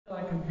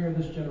compare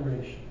this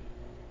generation.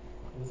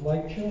 It was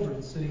like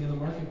children sitting in the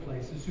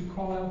marketplaces who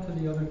call out to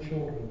the other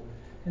children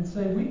and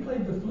say, we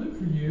played the flute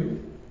for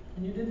you,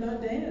 and you did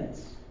not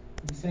dance.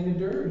 We sang a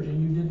dirge,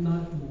 and you did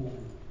not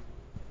mourn.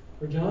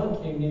 For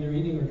John came neither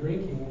eating or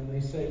drinking, and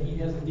they say, he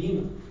has a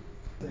demon.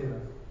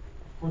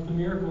 For if the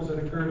miracles that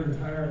occurred in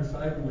Tyre and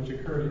Sidon, which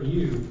occurred in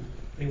you,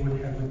 they would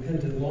have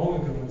repented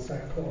long ago in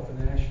sackcloth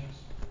and ashes.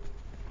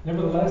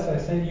 Nevertheless, I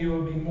say to you, it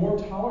would be more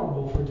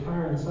tolerable for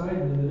Tyre and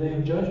Sidon in the day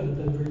of judgment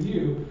than for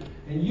you.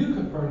 And you,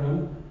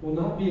 Capernaum, will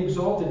not be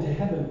exalted to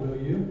heaven, will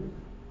you?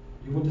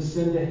 You will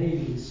descend to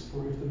Hades.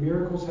 For if the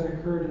miracles had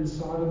occurred in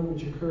Sodom,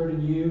 which occurred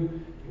in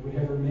you, it would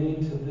have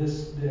remained to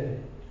this day.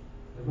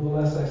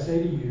 Nevertheless, I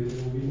say to you,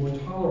 it will be more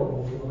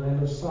tolerable for the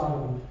land of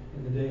Sodom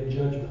in the day of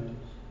judgment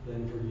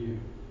than for you.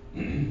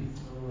 All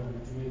right,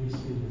 you may be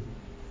seated.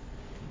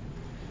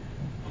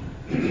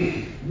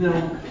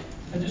 Now,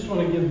 I just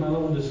want to give my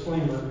little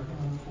disclaimer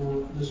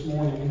for this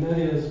morning, and that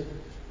is,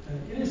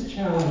 it is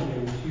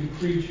challenging to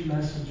preach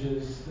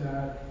messages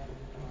that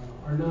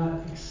are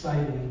not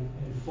exciting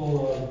and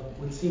full of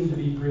what seem to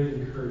be great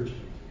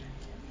encouragement.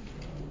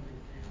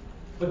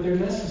 But they're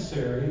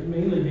necessary,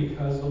 mainly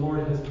because the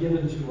Lord has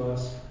given to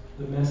us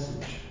the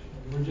message.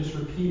 And we're just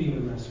repeating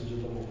the message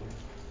of the Lord.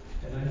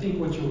 And I think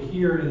what you'll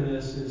hear in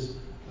this is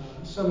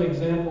some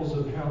examples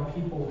of how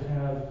people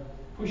have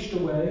pushed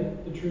away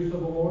the truth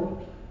of the Lord.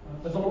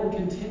 But the Lord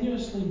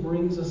continuously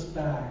brings us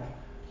back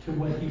to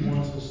what He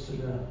wants us to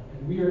know.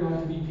 And we are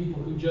not to be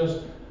people who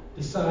just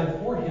decide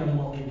for Him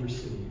what we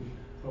receive,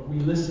 but we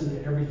listen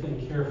to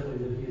everything carefully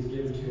that He has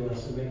given to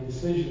us and make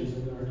decisions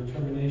in our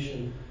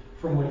determination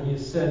from what He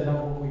has said,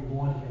 not what we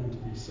want Him to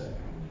be saying.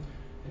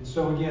 And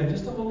so again,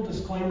 just a little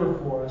disclaimer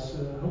for us.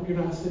 I hope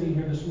you're not sitting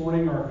here this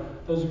morning, or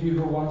those of you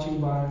who are watching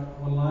by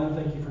online,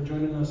 thank you for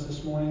joining us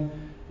this morning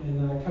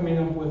and coming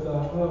up with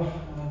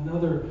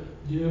another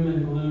doom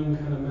and gloom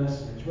kind of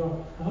message.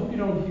 Well, I hope you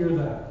don't hear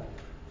that,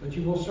 but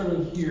you will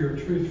certainly hear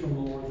truth from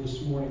the Lord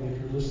this morning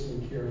if you're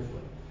listening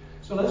carefully.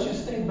 So let's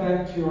just think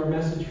back to our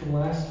message from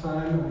last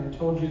time. I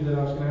told you that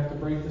I was going to have to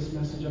break this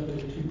message up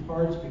into two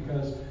parts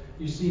because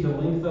you see the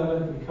length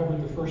of it. We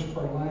covered the first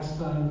part last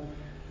time.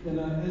 And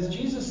as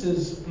Jesus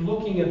is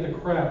looking at the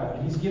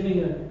crowd, He's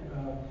giving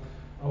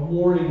a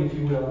warning, if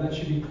you will. That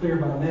should be clear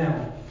by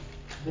now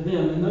to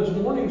them. And those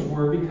warnings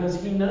were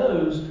because He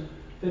knows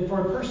that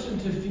for a person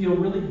to feel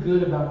really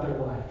good about their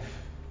life,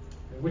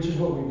 which is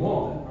what we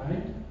want,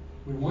 right?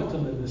 We want to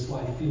live this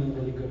life feeling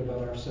really good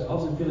about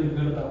ourselves and feeling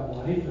good about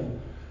life and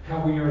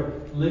how we are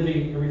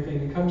living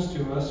everything that comes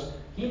to us.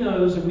 He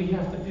knows that we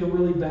have to feel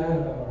really bad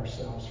about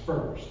ourselves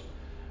first.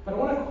 But I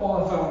want to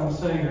qualify what I'm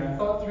saying. I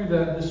thought through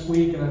that this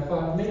week, and I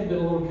thought it may have been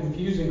a little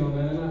confusing on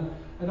that, and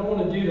I don't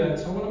want to do that.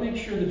 So I want to make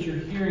sure that you're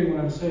hearing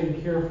what I'm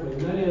saying carefully.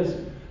 And that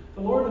is,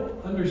 the Lord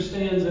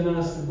understands in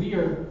us that we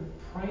are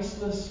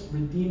priceless,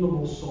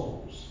 redeemable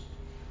souls.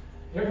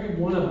 Every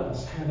one of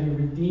us have a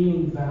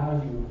redeeming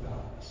value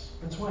about us.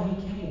 That's why He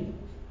came.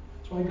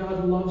 That's why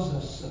God loves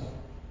us so.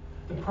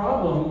 The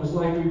problem was,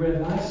 like we read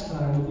last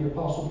time with the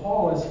Apostle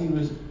Paul as he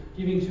was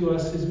giving to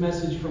us his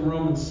message from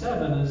Romans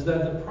 7, is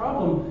that the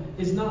problem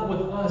is not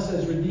with us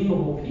as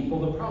redeemable people.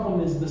 The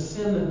problem is the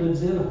sin that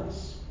lives in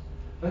us.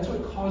 That's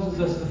what causes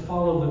us to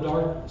follow the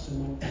darkness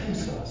and what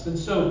tempts us. And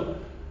so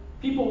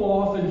people will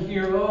often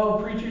hear, oh,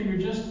 preacher,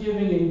 you're just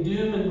giving a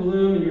doom and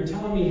gloom, and you're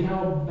telling me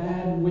how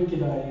bad and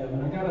wicked I am,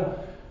 and I got to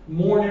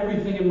mourn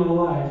everything in my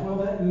life. Well,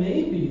 that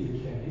may be the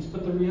case,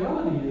 but the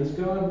reality is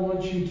God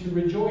wants you to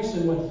rejoice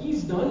in what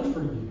He's done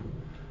for you,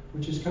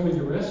 which is coming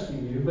to rescue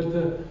you, but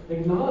to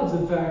acknowledge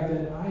the fact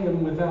that I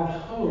am without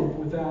hope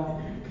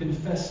without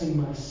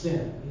confessing my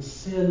sin, the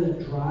sin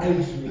that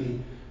drives me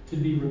to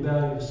be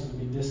rebellious and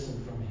be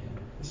distant from Him,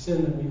 the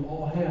sin that we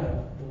all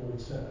have, the Lord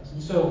says.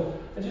 And so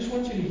I just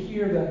want you to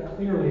hear that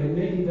clearly, and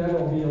maybe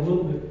that'll be a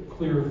little bit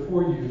clearer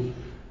for you,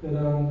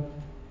 that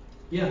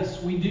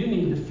yes, we do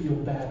need to feel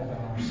bad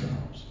about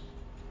ourselves,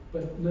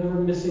 but never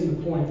missing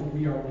the point that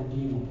we are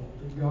redeemable,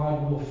 that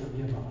God will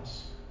forgive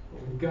us.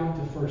 But we've got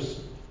to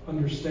first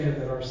understand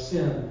that our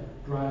sin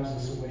drives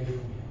us away from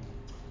Him.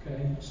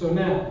 Okay? So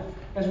now,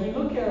 as we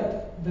look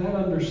at that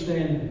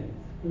understanding,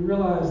 we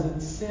realize that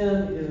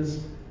sin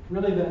is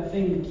really that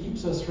thing that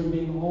keeps us from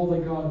being all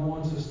that God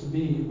wants us to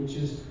be, which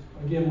is,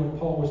 again, what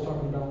Paul was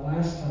talking about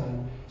last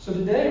time. So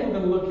today we're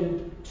going to look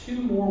at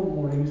two more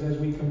warnings as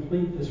we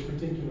complete this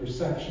particular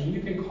section.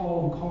 You can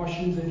call them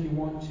cautions if you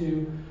want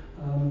to.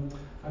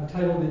 I've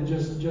titled it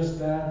just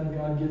that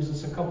God gives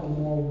us a couple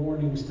more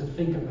warnings to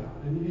think about.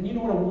 And you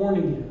know what a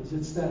warning is.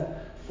 It's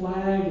that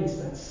flag, it's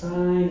that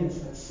sign, it's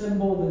that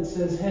symbol that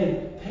says,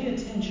 hey, pay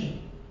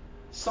attention.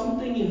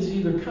 Something is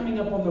either coming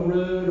up on the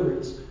road, or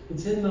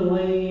it's in the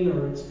lane,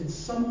 or it's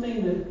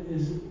something that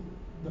is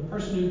the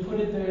person who put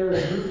it there,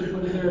 the group that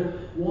put it there,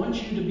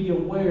 wants you to be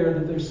aware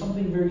that there's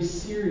something very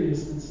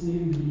serious that's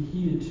needing to be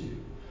heeded to.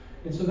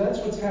 And so that's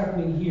what's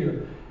happening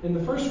here. And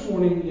the first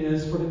warning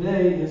is for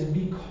today is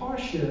be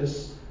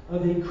cautious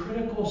of a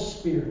critical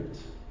spirit.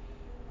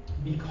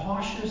 Be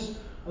cautious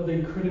of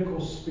a critical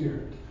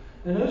spirit.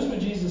 Now notice what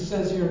Jesus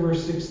says here in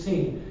verse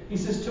 16. He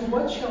says, to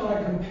what shall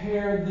I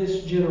compare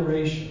this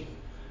generation?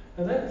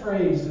 Now that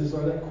phrase is,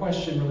 or that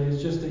question really,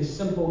 is just a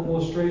simple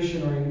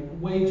illustration or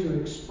a way to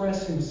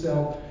express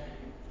himself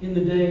in the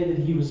day that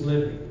he was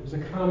living. It was a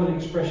common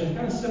expression,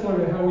 kind of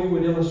similar to how we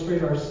would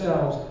illustrate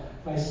ourselves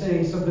by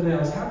saying something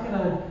else. How can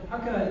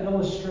I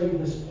illustrate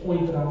this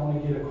point that I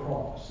want to get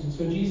across? And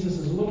so Jesus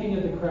is looking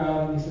at the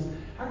crowd and he says,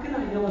 how can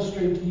I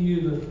illustrate to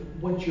you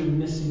what you're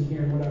missing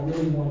here and what I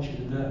really want you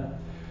to know?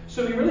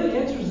 So he really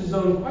answers his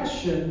own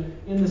question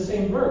in the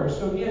same verse.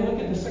 So again, look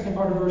at the second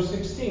part of verse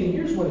 16.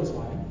 Here's what it's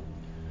like.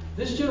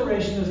 This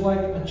generation is like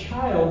a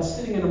child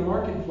sitting in a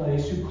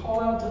marketplace who call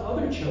out to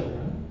other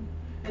children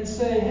and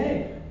say,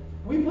 hey,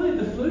 we played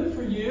the flute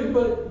for you,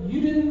 but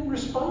you didn't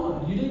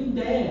respond. You didn't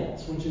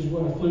dance, which is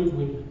what a flute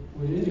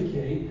would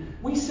indicate.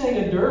 We sang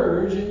a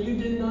dirge and you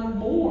did not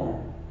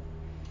mourn.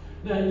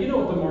 Now, you know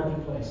what the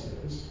marketplace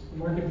is. The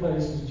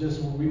marketplace is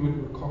just what we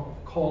would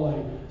call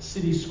a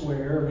city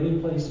square, or any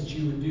place that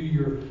you would do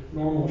your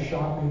normal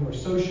shopping or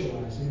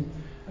socializing.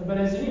 But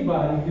as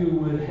anybody who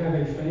would have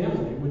a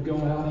family would go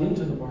out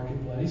into the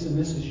marketplace, and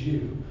this is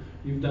you,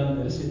 you've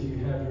done this if you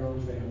have your own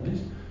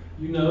families,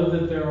 you know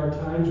that there are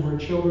times where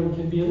children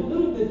can be a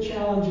little bit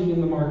challenging in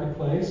the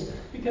marketplace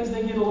because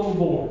they get a little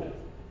bored,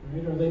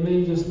 right? Or they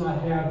may just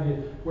not have the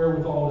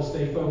wherewithal to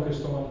stay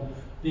focused on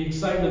the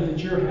excitement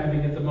that you're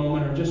having at the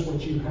moment or just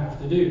what you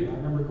have to do. I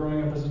remember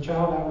growing up as a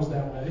child, I was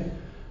that way.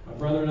 My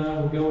brother and I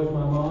would go with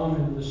my mom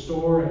into the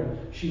store,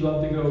 and she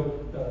loved to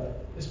go,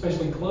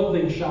 especially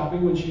clothing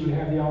shopping when she would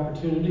have the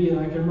opportunity, and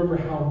I can remember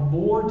how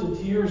bored to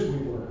tears we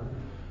were.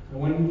 And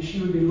when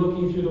she would be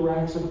looking through the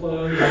racks of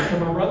clothes, so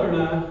my brother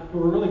and I, who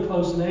were really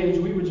close in age,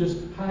 we would just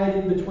hide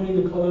in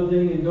between the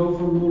clothing and go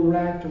from little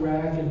rack to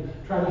rack and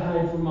try to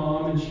hide from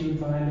Mom, and she would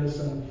find us,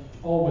 and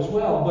all was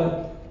well.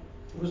 But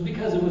it was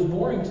because it was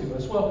boring to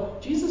us. Well,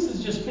 Jesus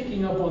is just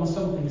picking up on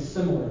something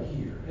similar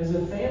here. As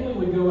a family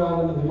would go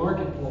out into the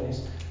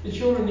marketplace, the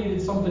children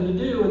needed something to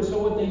do, and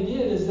so what they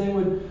did is they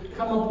would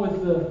come up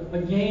with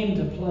a game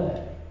to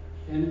play.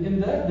 And in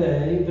that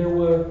day, there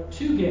were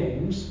two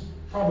games,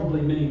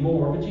 probably many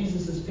more, but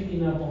Jesus is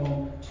picking up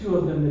on two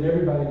of them that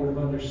everybody would have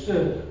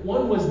understood.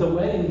 One was the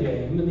wedding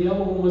game, and the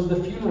other one was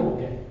the funeral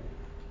game.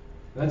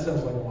 That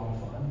sounds like a lot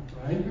of fun,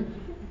 right?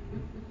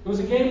 It was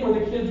a game where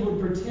the kids would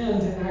pretend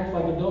to act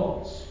like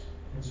adults.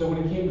 And so when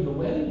it came to the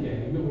wedding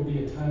game, it would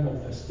be a time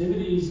of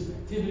festivities and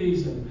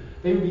activities, and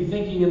they would be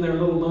thinking in their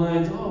little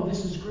minds, oh,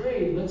 this is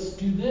great, let's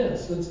do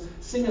this, let's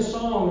sing a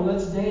song, and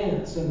let's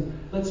dance, and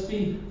let's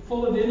be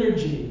full of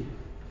energy.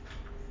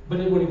 But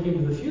when it came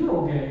to the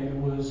funeral game, it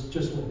was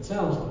just what it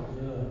sounds like.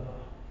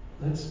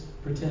 Let's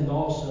pretend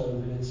also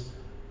that it's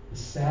the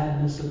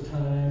sadness of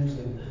times,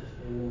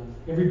 and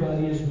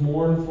everybody is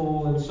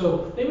mournful. And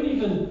so they would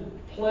even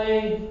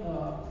play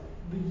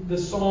the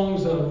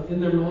songs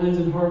in their minds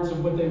and hearts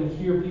of what they would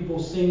hear people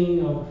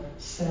singing of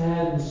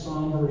sad and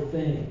somber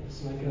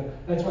things.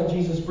 That's why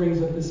Jesus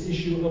brings up this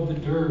issue of the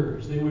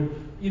dirge. They would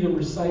either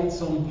recite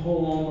some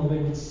poem or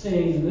they would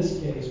sing, in this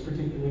case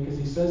particularly, because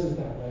he says it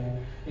that way,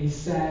 a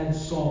sad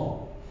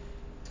song.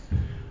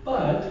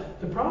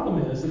 But the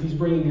problem is that he's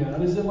bringing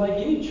out is that like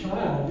any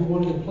child who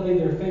wanted to play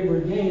their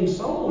favorite game,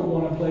 some would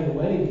want to play the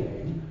wedding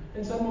game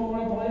and some would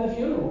want to play the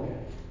funeral game.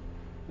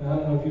 Now, I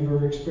don't know if you've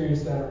ever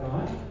experienced that or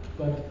not,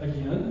 but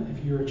again,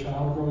 if you're a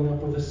child growing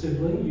up with a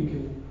sibling, you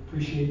can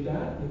appreciate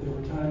that there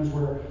were times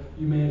where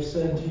you may have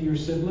said to your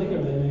sibling,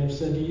 or they may have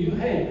said to you,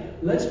 hey,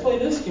 let's play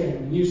this game.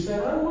 And you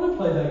said, I don't want to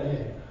play that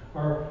game.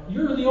 Or,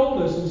 you're the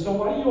oldest, and so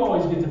why do you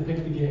always get to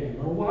pick the game?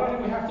 Or, why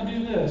do we have to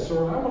do this?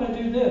 Or, I want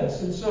to do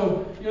this. And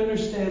so you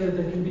understand that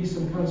there can be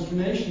some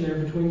consternation there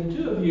between the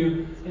two of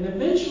you. And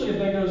eventually, if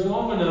that goes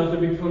long enough,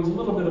 there becomes a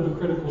little bit of a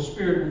critical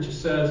spirit, which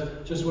says,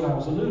 just what I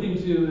was alluding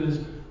to, is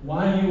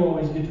why do you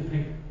always get to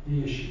pick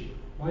the issue?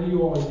 Why do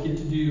you always get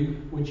to do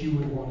what you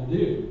would want to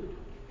do?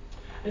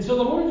 And so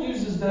the Lord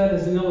uses that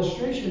as an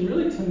illustration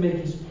really to make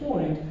his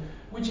point,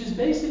 which is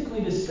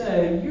basically to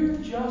say, you're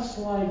just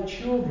like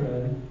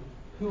children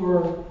who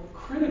are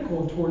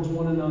critical towards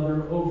one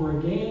another over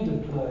a game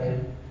to play,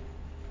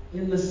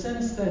 in the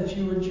sense that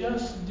you are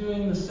just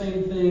doing the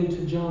same thing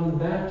to John the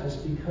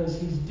Baptist because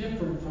he's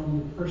different from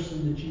the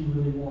person that you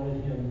really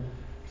wanted him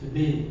to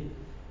be.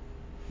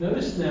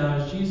 Notice now,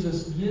 as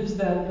Jesus gives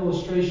that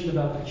illustration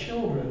about the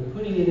children,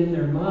 putting it in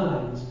their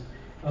minds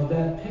of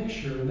that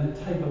picture and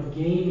that type of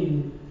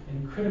gaming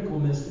and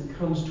criticalness that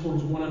comes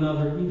towards one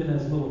another even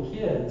as little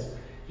kids,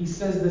 he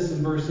says this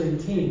in verse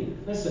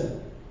 18.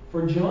 Listen,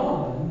 for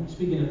John,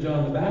 speaking of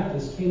John the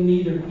Baptist, came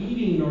neither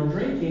eating nor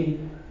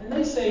drinking, and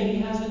they say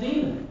he has a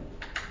demon.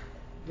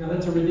 Now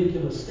that's a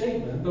ridiculous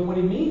statement, but what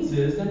he means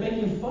is they're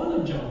making fun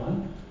of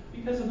John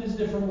because of his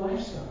different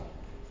lifestyle.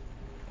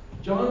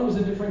 John was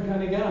a different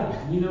kind of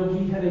guy. You know,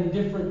 he had a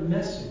different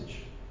message.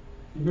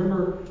 You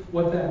remember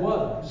what that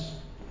was?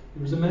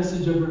 It was a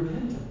message of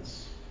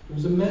repentance. It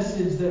was a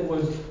message that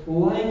was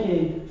like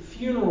a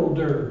funeral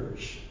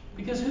dirge.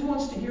 Because who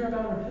wants to hear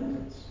about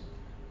repentance?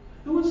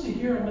 Who wants to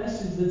hear a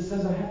message that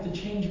says I have to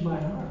change my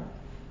heart?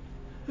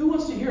 Who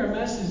wants to hear a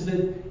message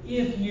that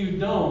if you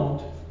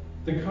don't,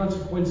 the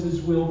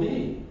consequences will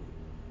be.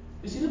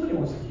 You see, nobody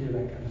wants to hear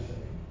that kind of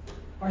thing.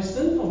 Our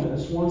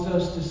sinfulness wants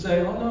us to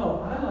say, oh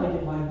no, I like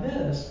it like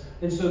this,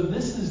 and so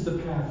this is the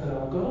path that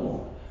I'll go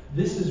on.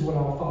 This is what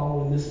I'll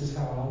follow, and this is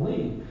how I'll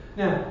lead.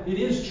 Now, it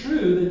is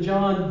true that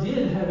John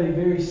did have a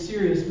very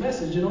serious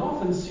message, and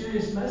often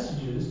serious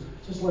messages,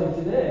 just like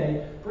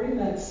today, bring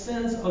that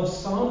sense of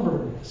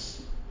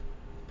somberness.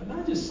 But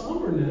not just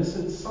somberness,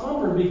 it's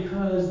somber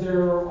because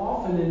there are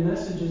often in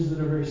messages that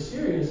are very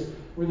serious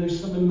where there's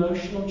some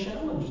emotional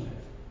challenge there.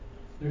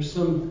 There's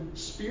some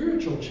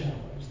spiritual challenge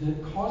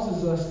that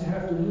causes us to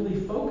have to really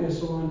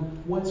focus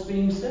on what's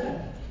being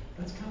said.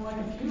 That's kind of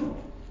like a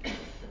funeral.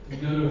 You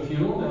go to a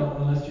funeral, now,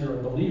 unless you're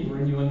a believer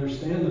and you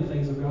understand the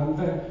things of God. In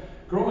fact,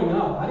 growing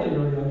up, I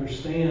didn't really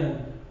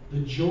understand the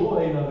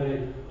joy of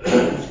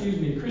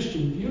a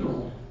Christian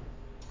funeral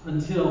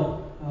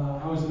until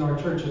I was in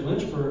our church in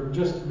Lynchburg,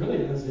 just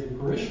really as a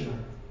parishioner,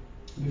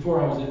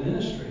 before I was in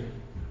ministry.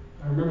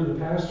 I remember the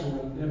pastor,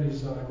 when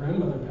Debbie's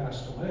grandmother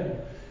passed away,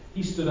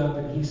 he stood up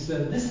and he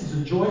said, "This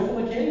is a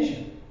joyful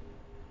occasion."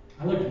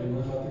 I looked at him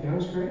and I thought the guy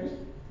was crazy.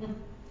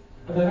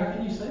 I thought, how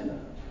can you say that?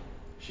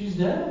 She's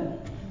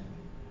dead.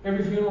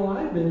 Every funeral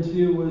I've been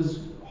to was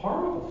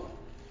horrible.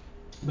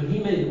 But he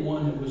made it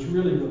one that was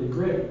really, really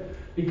great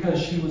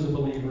because she was a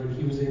believer and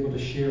he was able to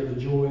share the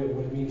joy of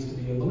what it means to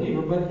be a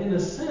believer. But in a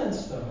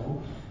sense,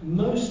 though,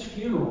 most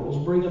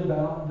funerals bring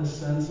about the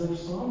sense of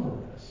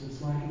somberness.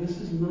 It's like, this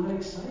is not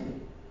exciting.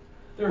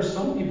 There are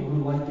some people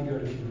who like to go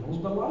to funerals,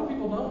 but a lot of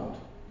people don't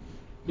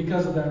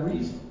because of that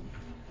reason.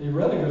 They'd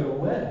rather go to a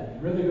wedding.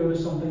 They'd rather go to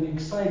something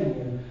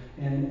exciting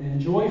and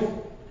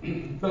joyful.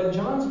 But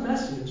John's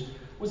message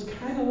was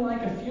kind of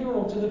like a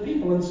funeral to the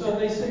people. And so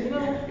they said,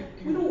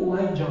 we don't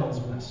like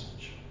John's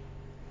message.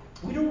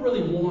 We don't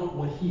really want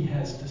what he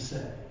has to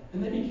say.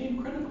 And they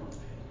became critical of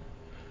him.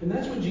 And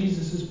that's what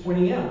Jesus is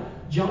pointing out.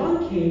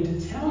 John came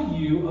to tell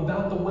you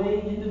about the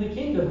way into the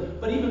kingdom.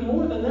 But even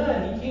more than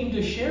that, he came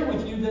to share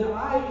with you that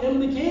I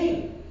am the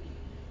king.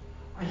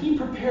 He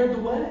prepared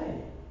the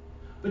way.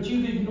 But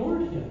you've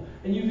ignored him.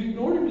 And you've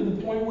ignored him to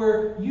the point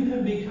where you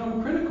have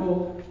become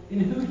critical in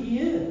who he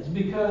is.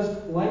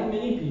 Because like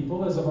many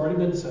people, as I've already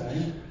been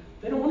saying,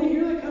 they don't want to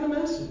hear that kind of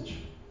message.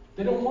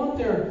 They don't want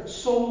their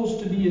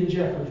souls to be in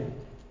jeopardy.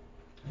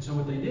 And so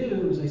what they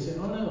do is they say,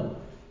 oh no,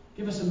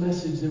 give us a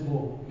message that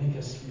will make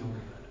us feel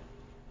good.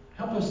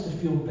 Help us to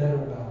feel better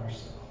about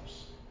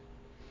ourselves.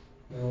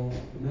 Well,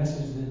 the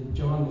message that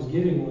John was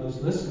giving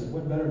was, listen,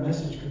 what better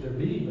message could there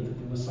be but that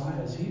the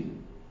Messiah is here?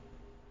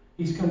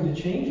 He's come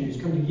to change you. He's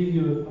come to give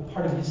you a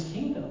part of his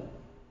kingdom.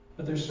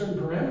 But there's certain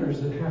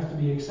parameters that have to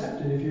be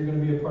accepted if you're going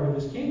to be a part of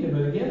his kingdom.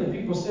 But again, the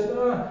people said,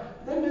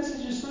 that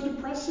message is so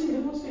depressing.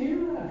 Who wants to hear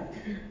that?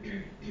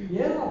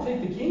 Yeah, I'll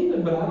take the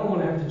kingdom, but I don't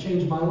want to have to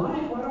change my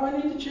life. Why do I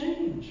need to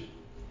change?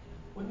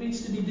 What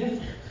needs to be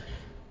different?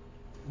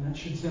 And that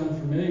should sound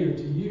familiar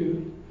to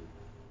you.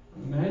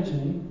 I'm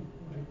imagining,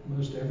 like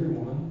most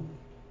everyone,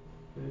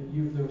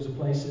 that there was a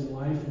place in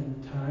life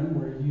and time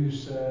where you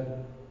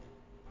said,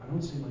 I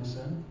don't see my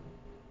sin.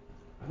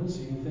 I don't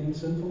see anything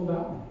sinful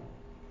about me.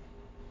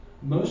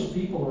 Most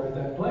people are at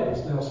that place.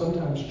 Now,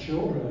 sometimes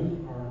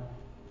children are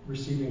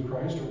receiving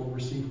Christ or will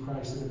receive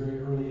Christ at a very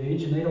early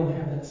age, and they don't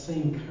have that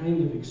same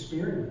kind of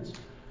experience.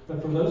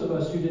 But for those of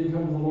us who didn't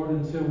come to the Lord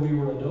until we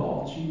were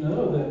adults, you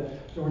know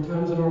that there were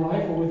times in our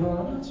life where we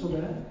thought, I'm not so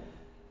bad.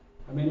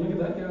 I mean, look at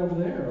that guy over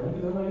there. Look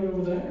at that lady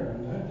over there.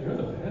 And they're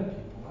the bad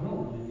people. I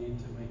don't really need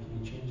to make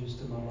any changes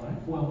to my life.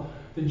 Well,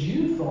 the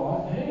Jew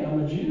thought, hey,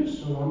 I'm a Jew,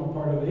 so I'm a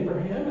part of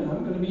Abraham, and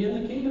I'm going to be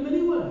in the kingdom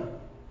anyway.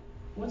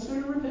 What's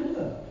there to repent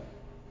of?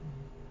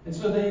 And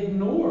so they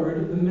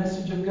ignored the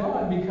message of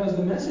God because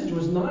the message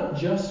was not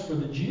just for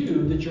the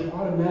Jew that you're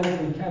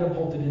automatically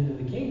catapulted into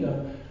the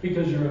kingdom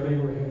because you're of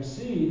Abraham's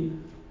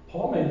seed.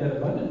 Paul made that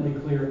abundantly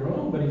clear in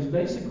Rome, but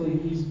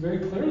he's very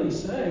clearly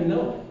saying,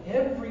 no,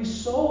 every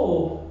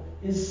soul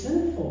is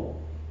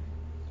sinful.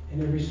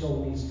 And every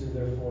soul needs to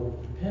therefore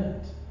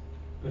repent.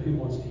 But who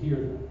wants to hear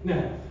that?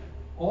 Now,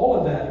 all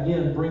of that,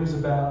 again, brings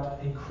about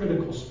a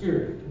critical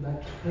spirit,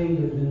 that kind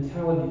of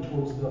mentality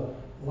towards the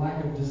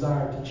lack of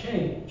desire to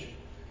change.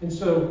 And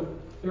so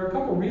there are a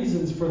couple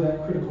reasons for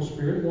that critical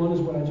spirit. One is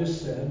what I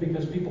just said,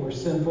 because people are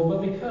sinful,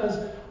 but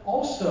because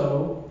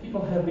also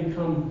people have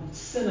become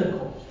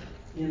cynical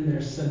in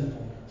their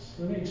sinfulness.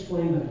 Let me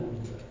explain that a little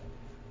bit.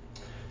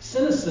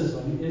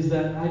 Cynicism is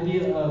that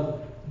idea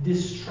of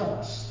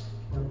distrust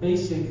or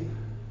basic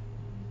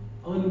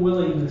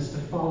unwillingness to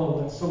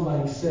follow what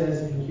somebody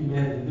says in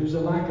humanity. There's a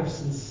lack of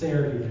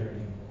sincerity there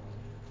anymore.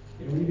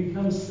 And when you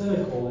become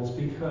cynical, it's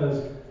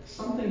because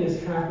something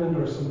has happened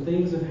or some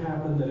things have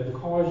happened that have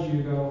caused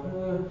you to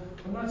go,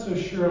 I'm not so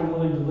sure I'm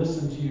willing to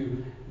listen to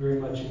you very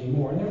much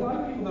anymore. And there are a lot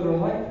of people that are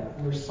like that,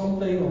 where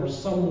something or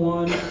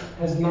someone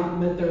has not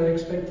met their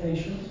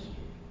expectations.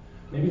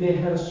 Maybe they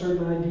had a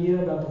certain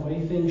idea about the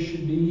way things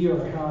should be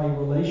or how a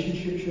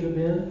relationship should have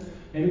been.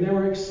 Maybe they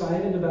were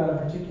excited about a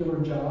particular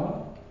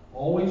job,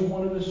 always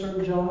wanted a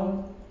certain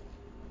job.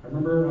 I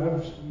remember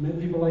I've met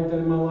people like that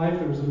in my life.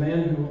 There was a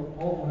man who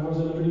When I was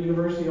at Liberty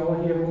University,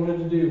 all he ever wanted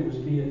to do was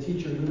be a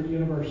teacher at Liberty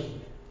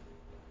University.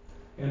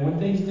 And when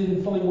things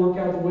didn't fully work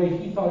out the way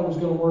he thought it was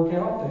going to work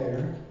out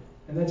there,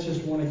 and that's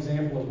just one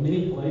example of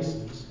many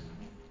places,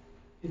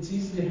 it's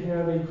easy to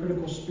have a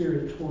critical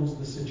spirit towards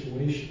the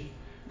situation.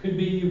 Could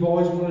be you've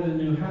always wanted a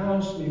new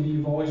house, maybe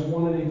you've always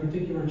wanted a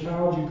particular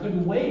child, you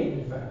couldn't wait,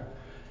 in fact,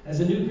 as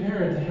a new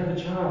parent to have a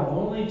child,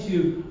 only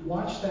to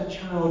watch that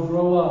child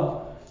grow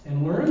up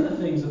and learn the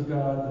things of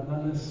God, but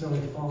not necessarily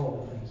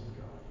follow the things of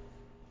God.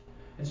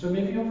 And so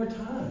maybe over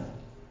time,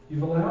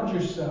 you've allowed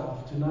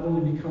yourself to not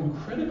only become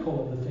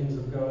critical of the things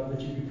of God, but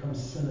you become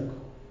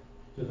cynical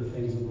to the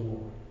things of the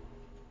Lord.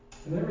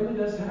 And that really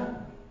does happen.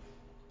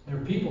 There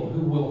are people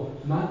who will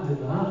not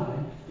deny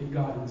that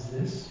God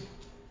exists.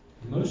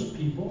 Most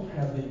people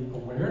have the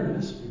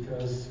awareness,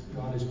 because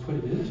God has put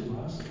it into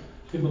us,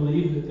 to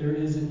believe that there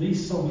is at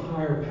least some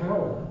higher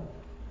power.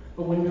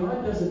 But when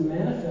God doesn't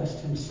manifest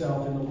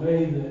himself in the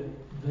way that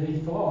they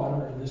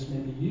thought, or this may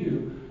be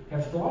you,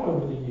 have thought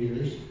over the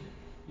years,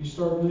 you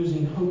start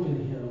losing hope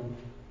in him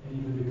and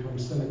even become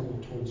cynical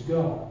towards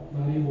God,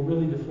 not able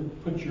really to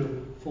put your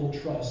full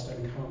trust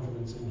and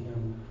confidence in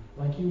him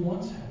like you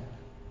once had.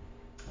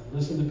 I've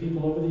listened to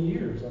people over the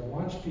years, I've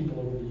watched people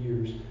over the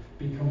years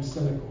become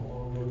cynical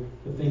over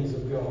the things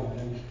of God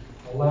and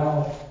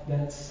allow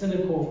that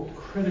cynical,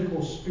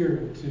 critical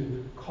spirit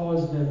to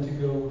cause them to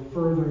go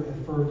further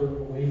and further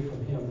away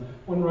from him.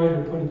 One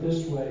writer put it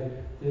this way,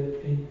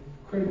 that a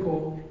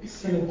critical,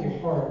 cynical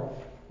heart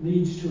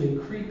leads to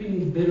a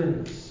creeping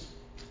bitterness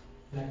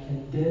that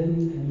can deaden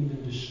and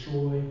even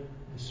destroy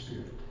the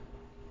spirit.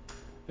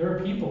 There are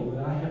people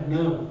that I have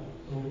known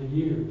over the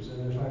years,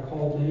 and if I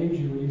called names,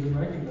 you would even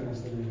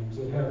recognize the names,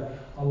 that have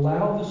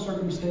allowed the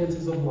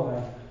circumstances of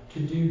life to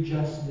do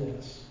just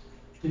this,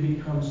 to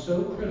become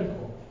so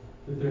critical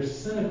that they're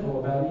cynical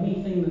about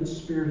anything that's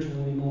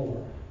spiritual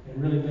anymore,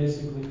 and really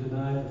basically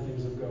deny the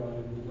things of God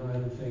and deny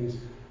the things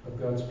of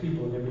God's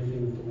people and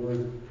everything that the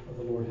Word of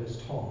the Lord has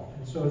taught.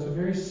 And so it's a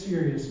very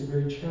serious and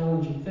very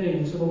challenging thing.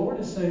 And so the Lord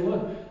is saying,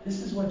 look,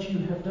 this is what you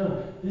have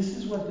done. This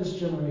is what this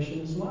generation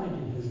is like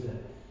in his day.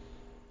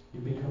 You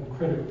become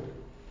critical.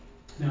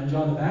 Now, in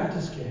John the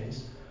Baptist's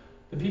case,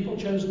 the people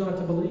chose not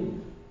to believe.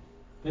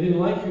 They didn't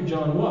like who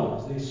John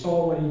was. They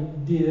saw what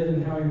he did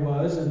and how he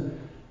was, and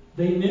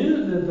they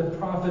knew that the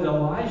prophet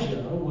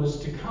Elijah was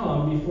to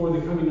come before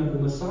the coming of the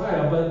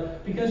Messiah,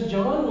 but because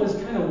John was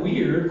kind of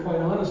weird, quite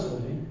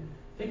honestly,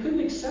 they couldn't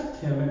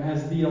accept him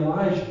as the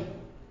Elijah.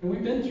 And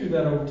we've been through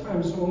that over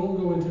time, so I won't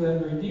go into that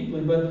very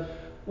deeply. But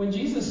when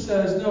Jesus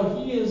says,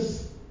 no, he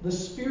is the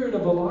spirit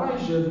of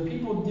Elijah, the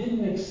people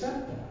didn't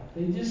accept that.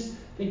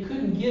 They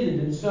couldn't get it.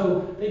 And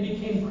so they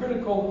became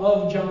critical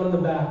of John the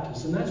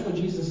Baptist. And that's what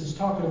Jesus is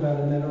talking about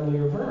in that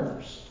earlier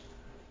verse.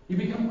 You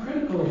become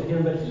critical of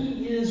him, but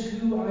he is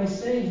who I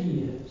say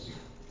he is.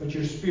 But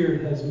your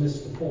spirit has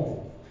missed the point.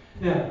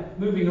 Now,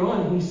 moving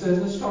on, he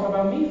says, let's talk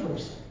about me for a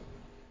second.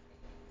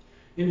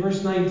 In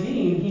verse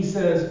 19, he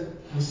says,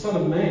 the Son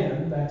of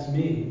Man, that's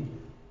me,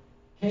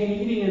 came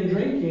eating and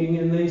drinking,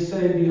 and they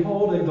say,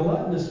 behold, a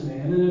gluttonous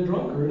man and a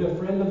drunkard, a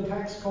friend of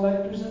tax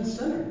collectors and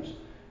sinners.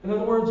 In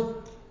other words,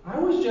 I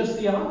was just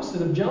the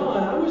opposite of John.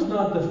 I was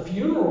not the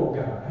funeral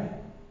guy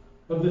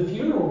of the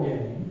funeral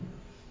game,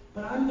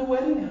 but I'm the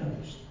wedding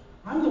host.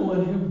 I'm the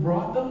one who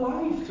brought the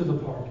life to the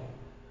party.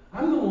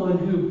 I'm the one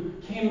who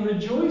came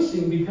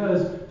rejoicing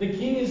because the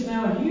king is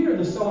now here,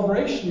 the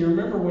celebration. You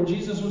remember when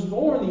Jesus was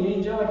born, the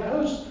angelic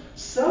host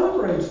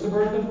celebrates the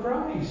birth of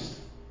Christ.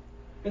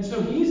 And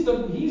so he's the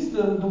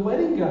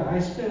wedding guy. I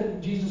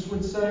spent, Jesus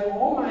would say,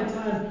 all my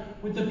time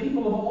with the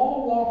people of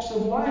all walks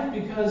of life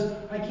because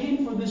I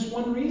came for this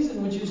one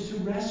reason, which is to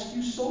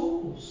rescue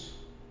souls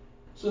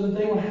so that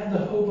they will have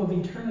the hope of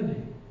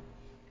eternity.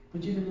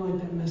 But you didn't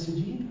like that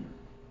message either.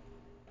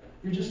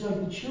 You're just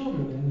like the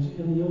children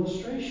in the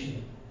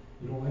illustration.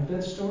 You don't like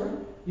that story?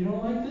 You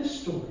don't like this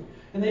story.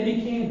 And they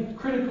became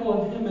critical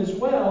of him as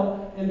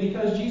well. And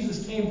because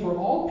Jesus came for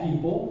all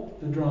people,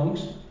 the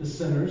drunks, the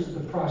sinners, the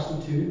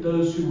prostitute,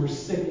 those who were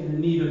sick and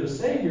in need of a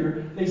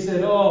Savior, they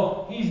said,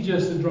 oh, he's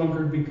just a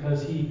drunkard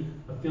because he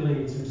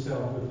affiliates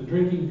himself with the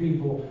drinking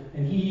people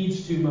and he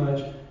eats too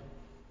much.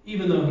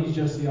 Even though he's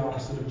just the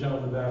opposite of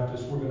John the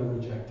Baptist, we're going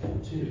to reject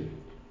him too.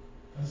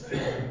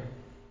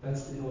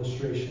 That's the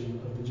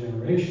illustration of the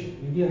generation.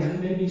 And again,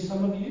 that may be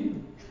some of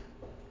you.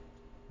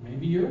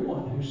 Maybe you're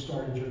one who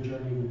started your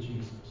journey with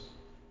Jesus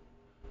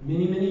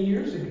many, many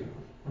years ago.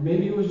 Or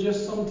maybe it was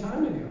just some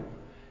time ago.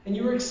 And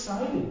you were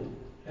excited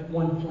at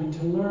one point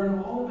to learn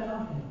all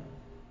about him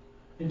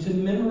and to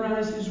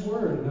memorize his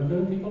word. And I've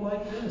known people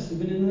like this,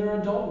 even in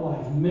their adult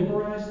life,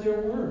 memorize their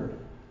word.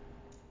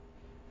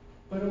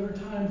 But over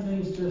time,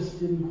 things just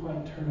didn't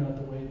quite turn out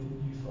the way that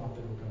you thought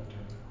they were going to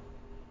turn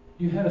out.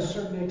 You had a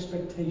certain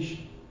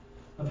expectation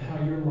of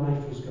how your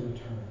life was going to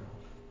turn out.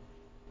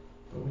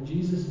 But when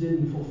Jesus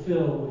didn't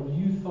fulfill what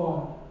you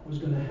thought was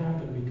going to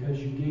happen because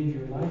you gave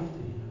your life to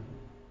him,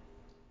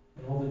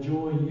 and all the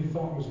joy you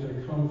thought was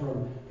going to come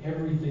from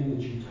everything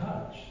that you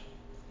touched,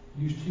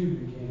 you too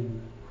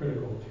became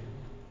critical of him.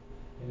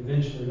 And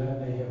eventually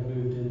that may have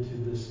moved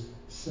into this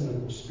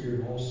cynical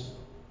spirit also.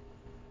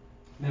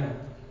 Now,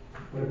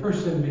 when a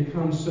person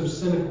becomes so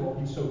cynical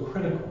and so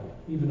critical,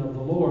 even of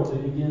the Lord, they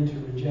begin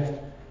to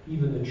reject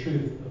even the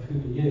truth of who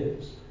He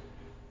is.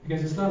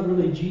 Because it's not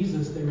really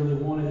Jesus they really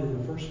wanted in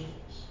the first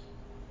place.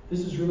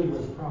 This is really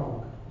where the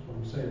problem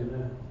comes, is what I'm saying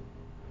now.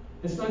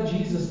 It's not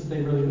Jesus that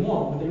they really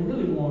want. What they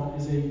really want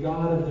is a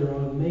God of their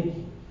own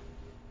making.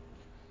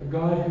 A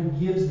God who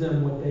gives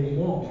them what they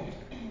want.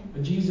 A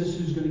Jesus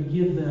who's going to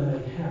give them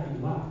a happy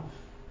life.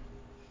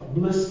 A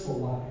blissful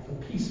life.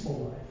 A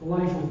peaceful life. A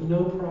life with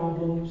no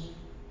problems,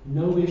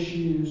 no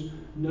issues,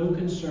 no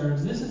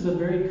concerns. This is a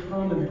very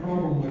common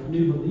problem with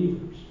new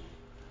believers.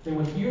 They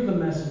will hear the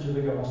message of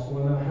the gospel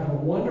and they'll have a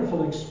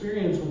wonderful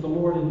experience with the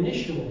Lord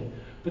initially.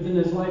 But then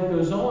as life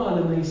goes on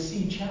and they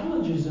see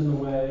challenges in the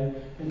way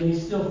and they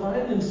still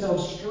find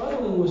themselves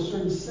struggling with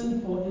certain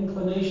sinful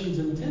inclinations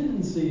and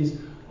tendencies,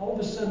 all of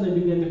a sudden they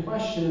begin to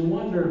question and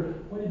wonder,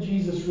 what did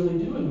Jesus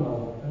really do in my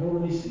life? I don't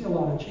really see a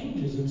lot of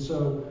changes, and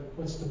so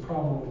what's the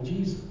problem with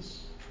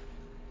Jesus?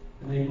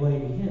 And they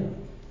blame Him.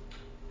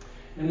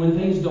 And when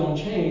things don't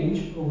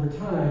change over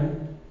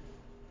time,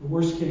 the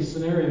worst case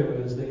scenario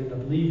is they end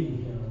up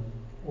leaving Him,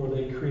 or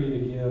they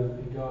create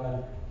again a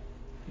God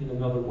in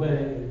another way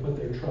and put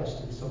their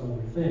trust in some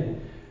other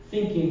thing,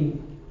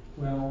 thinking,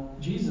 well,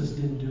 Jesus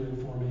didn't do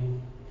it for me,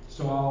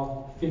 so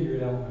I'll figure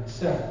it out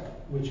myself,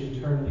 which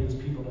in turn leads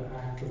people to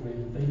act the way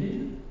that they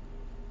do.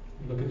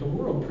 You look at the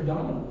world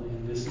predominantly,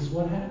 and this is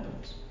what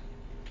happens.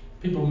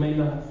 People may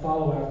not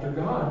follow after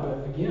God,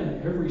 but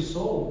again, every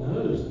soul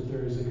knows that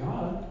there is a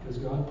God, because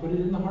God put it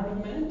in the heart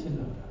of man to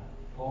know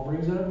that. Paul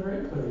brings it up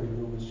very clearly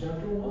in Romans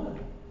chapter 1.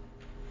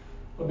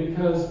 But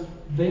because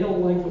they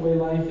don't like the way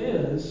life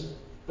is,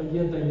 but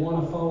yet they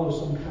want to follow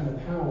some kind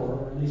of power,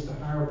 or at least a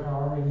higher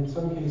power, and in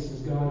some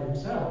cases God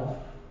Himself,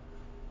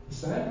 the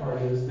sad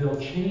part is they'll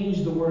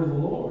change the word of the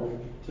Lord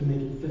to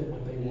make it fit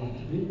what they want it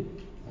to be.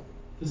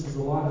 This is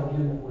a lot,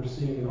 again, what we're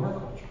seeing in our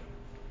culture.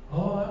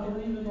 Oh, I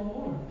believe in the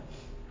Lord.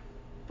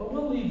 But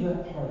we'll leave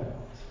that part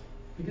out,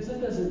 because it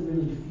doesn't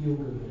really feel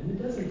good, and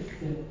it doesn't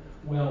fit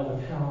well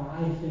with how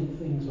I think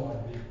things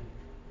ought to be.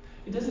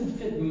 It doesn't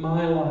fit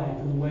my life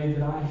in the way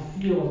that I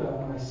feel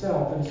about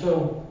myself, and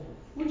so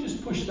we'll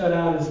just push that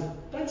out as,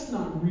 that's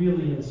not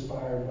really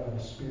inspired by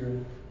the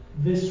Spirit.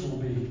 This will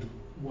be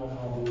what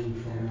I'll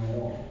believe from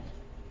now on.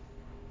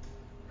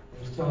 I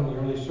was telling the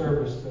early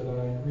service that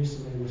I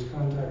recently was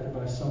contacted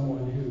by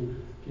someone who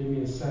gave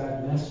me a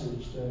sad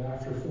message that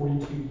after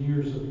 42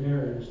 years of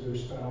marriage, their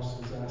spouse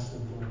has asked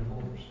them for a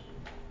divorce.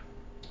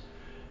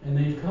 And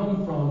they've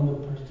come from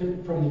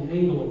the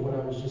angle of what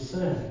I was just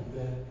saying,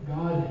 that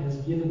God has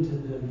given to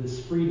them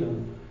this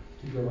freedom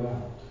to go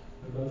out.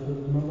 And both of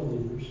them are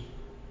believers,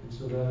 and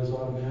so that is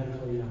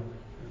automatically an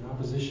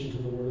opposition to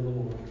the word of the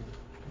Lord.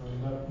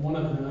 But one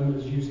of them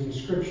is using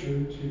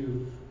Scripture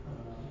to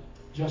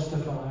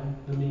justify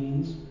the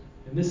means,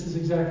 and this is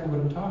exactly what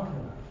I'm talking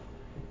about.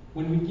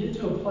 When we get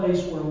to a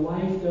place where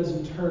life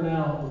doesn't turn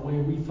out the way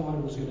we thought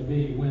it was going to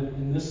be, when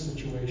in this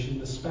situation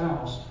the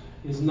spouse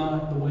is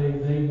not the way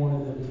they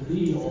wanted them to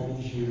be all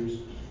these years,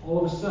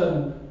 all of a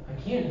sudden I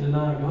can't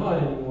deny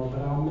God anymore,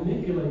 but I'll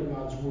manipulate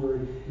God's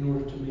word in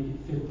order to make it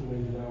fit the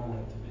way that I want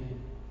it to be.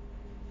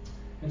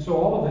 And so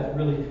all of that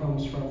really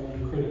comes from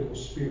a critical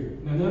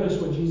spirit. Now notice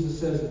what Jesus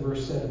says in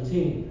verse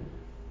 17.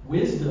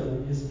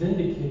 Wisdom is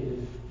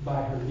vindicated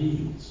by her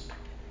deeds.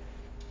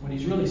 What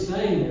He's really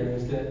saying there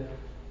is that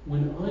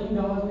when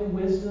ungodly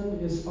wisdom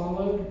is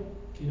followed,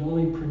 it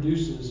only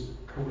produces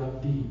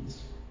corrupt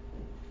deeds.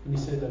 Let me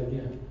say that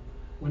again.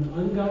 When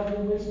ungodly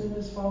wisdom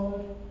is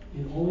followed,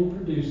 it only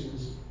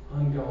produces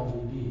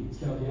ungodly deeds.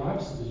 Now the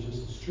opposite is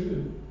just as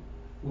true.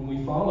 When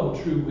we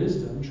follow true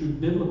wisdom, true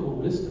biblical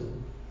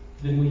wisdom,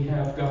 then we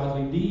have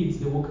godly deeds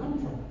that will come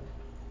from it.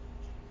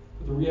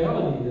 But the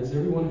reality is,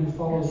 everyone who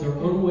follows their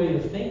own way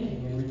of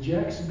thinking and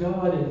rejects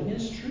God and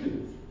His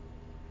truth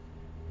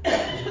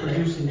is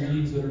producing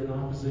deeds that are in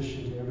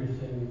opposition to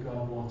everything that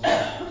God wants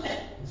from us.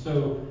 And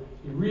so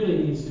it really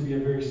needs to be a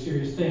very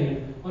serious thing.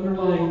 And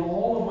underlying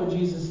all of what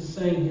Jesus is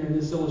saying here in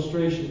this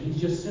illustration, He's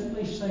just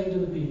simply saying to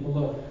the people,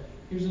 look,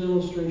 here's an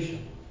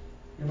illustration.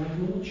 You're like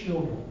little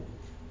children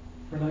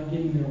who are not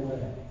getting their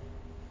way.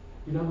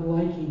 You're not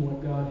liking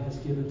what God has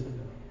given to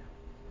them.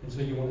 And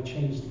so you want to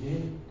change the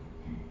game.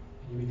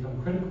 And you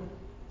become critical.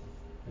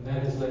 And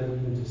that has led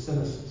even to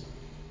cynicism.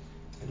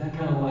 And that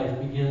kind of life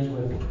begins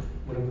with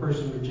when a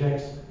person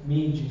rejects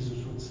me,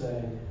 Jesus would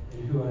say,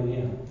 and who I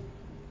am,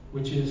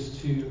 which is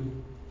to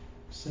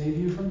save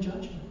you from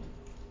judgment.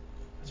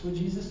 That's what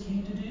Jesus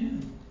came to do.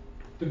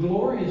 The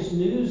glorious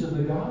news of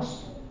the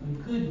gospel,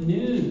 the good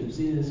news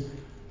is,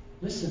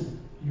 listen,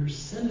 you're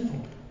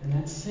sinful, and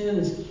that sin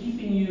is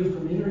keeping you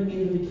from entering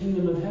into the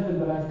kingdom of heaven,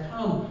 but I've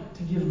come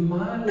to give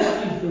my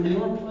life in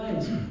your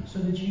place so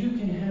that you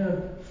can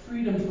have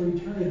freedom for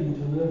eternity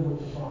to live with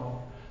the Father.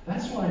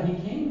 That's why He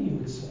came, He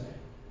would say,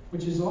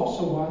 which is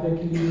also why there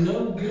can be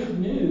no good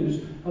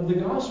news of the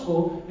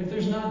gospel if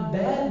there's not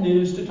bad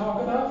news to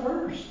talk about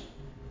first.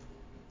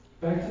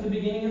 Back to the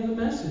beginning of the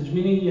message,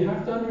 meaning you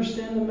have to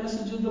understand the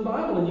message of the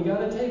Bible, and you got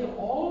to take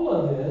all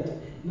of it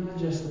not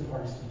just the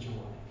parts that you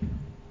like.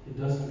 It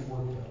doesn't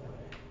work that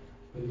way.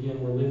 But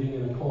again, we're living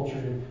in a culture,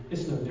 and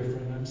it's no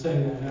different. And I'm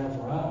saying that now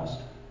for us.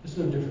 It's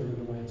no different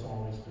than the way it's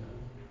always been.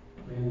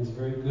 Man is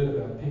very good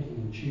about picking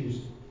and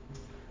choosing.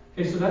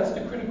 Okay, so that's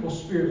the critical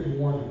spirit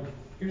warning.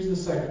 Here's the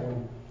second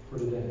one for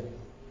today.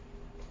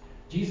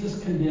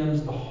 Jesus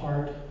condemns the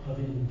heart of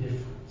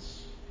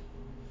indifference.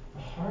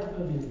 The heart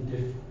of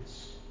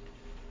indifference.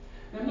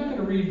 Now, I'm not going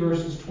to read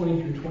verses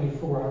 20 through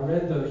 24. I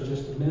read those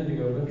just a minute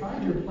ago, but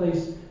find your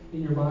place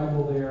in your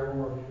Bible there,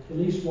 or at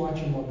least watch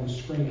them on the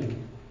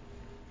screen.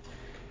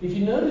 If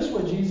you notice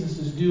what Jesus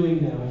is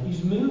doing now,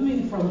 he's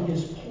moving from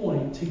his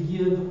point to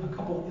give a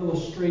couple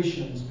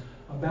illustrations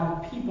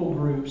about people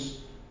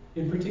groups,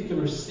 in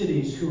particular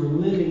cities, who are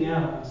living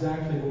out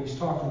exactly what he's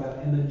talking about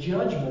and the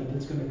judgment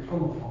that's going to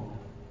come upon them.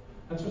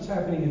 That's what's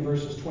happening in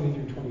verses 20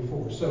 through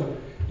 24. So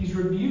he's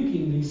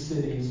rebuking these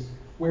cities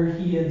where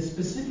he had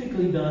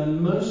specifically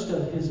done most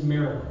of his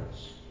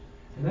miracles.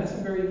 And that's a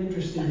very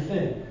interesting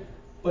thing.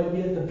 But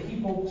yet the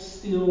people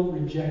still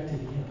rejected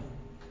him.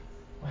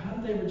 Well, how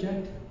did they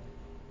reject him?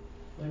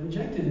 They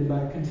rejected him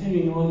by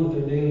continuing on with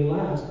their daily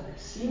lives,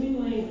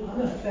 seemingly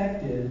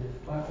unaffected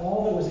by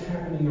all that was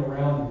happening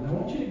around them. Now,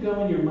 I want you to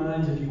go in your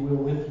minds, if you will,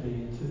 with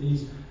me into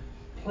these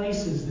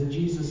places that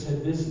Jesus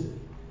had visited.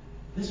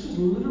 This was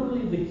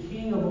literally the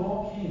King of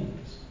all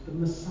kings, the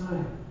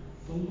Messiah,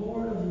 the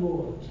Lord of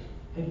lords,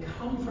 had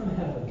come from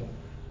heaven,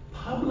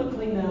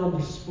 publicly now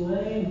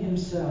displaying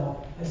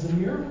himself as a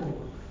miracle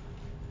worker.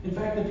 In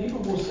fact, the people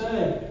will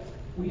say,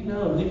 we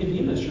know,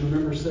 Nicodemus, you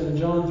remember, said in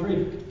John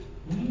 3,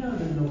 we know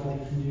that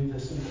nobody can do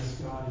this unless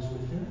God is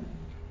with him.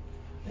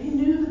 They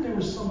knew that there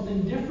was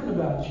something different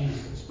about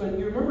Jesus. But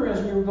you remember,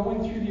 as we were going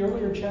through the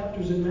earlier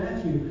chapters in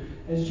Matthew,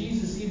 as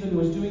Jesus even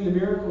was doing the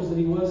miracles that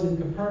he was in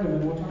Capernaum,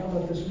 and we'll talk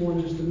about this more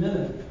in just a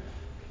minute,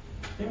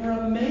 they were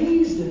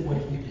amazed at what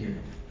he did,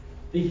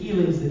 the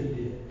healings that he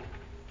did.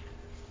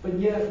 But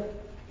yet,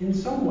 in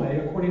some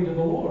way, according to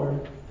the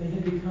Lord, they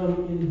had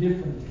become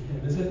indifferent to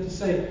him. As if to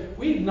say,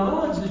 we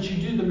acknowledge that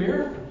you do the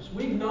miracles.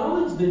 We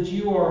acknowledge that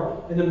you are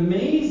an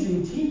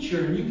amazing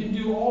teacher and you can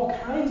do all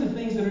kinds of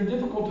things that are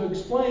difficult to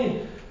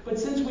explain. But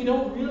since we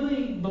don't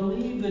really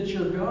believe that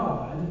you're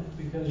God,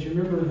 because you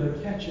remember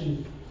the catch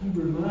in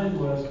Hebrew mind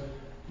was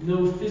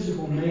no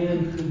physical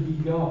man could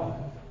be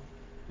God.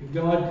 That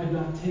God could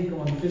not take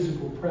on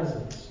physical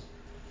presence.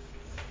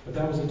 But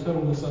that was a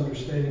total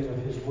misunderstanding of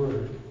his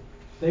word.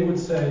 They would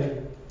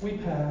say, we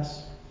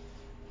pass.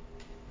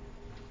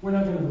 We're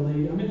not going to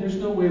believe. I mean, there's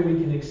no way we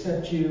can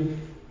accept you,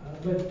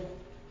 but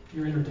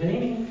you're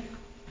entertaining.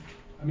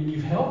 I mean,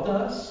 you've helped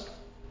us,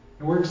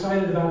 and we're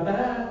excited about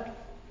that.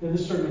 Now,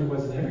 this certainly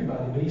wasn't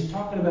everybody, but he's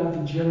talking about the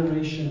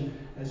generation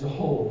as a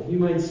whole. You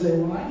might say,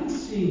 well, I can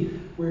see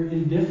where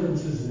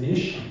indifference is an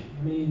issue.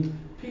 I mean,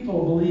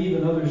 people believe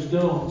and others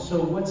don't,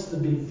 so what's the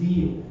big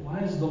deal? Why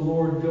is the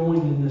Lord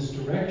going in this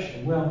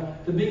direction? Well,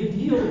 the big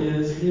deal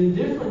is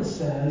indifference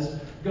says,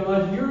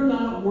 God, you're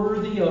not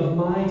worthy of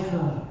my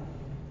time.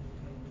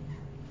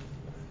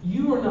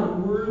 You are not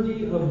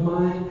worthy of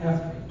my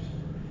effort.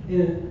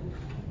 And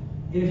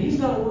if he's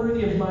not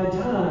worthy of my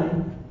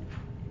time,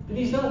 then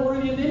he's not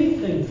worthy of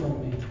anything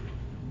from me.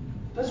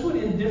 That's what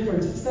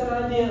indifference, it's that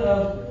idea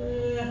of,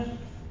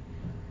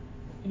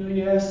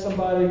 you ask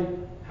somebody,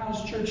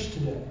 how's church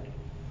today?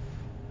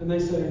 And they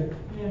say,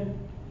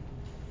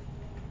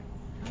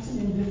 that's an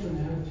indifferent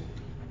attitude.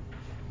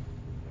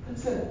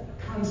 That's that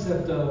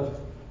concept of,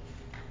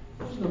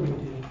 there's no big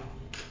deal.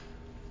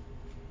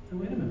 And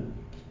wait a minute.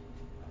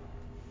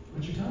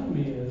 What you're telling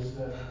me is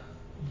that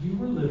you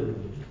were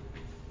literally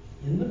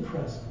in the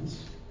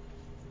presence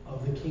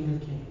of the King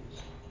of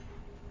Kings.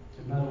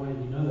 And by the way,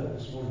 you know that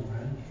this morning,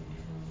 right?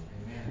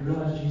 Amen. You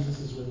realize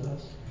Jesus is with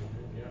us?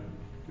 Yeah.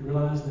 You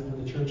realize that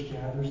when the church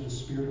gathers, the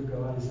Spirit of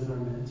God is in our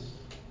midst,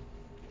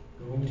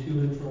 going to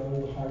and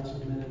fro the hearts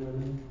of men and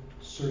women,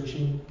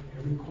 searching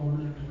every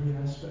corner, every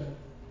aspect.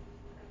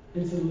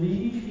 And to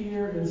leave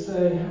here and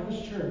say, how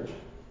was church?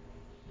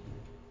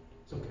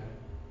 It's okay.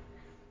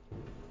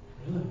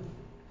 Really?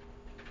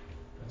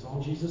 That's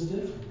all Jesus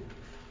did for you.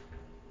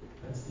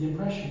 That's the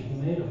impression he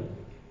made on you.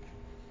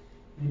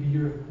 Maybe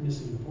you're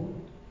missing the point.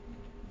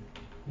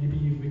 Maybe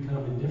you've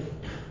become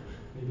indifferent.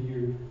 Maybe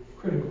you're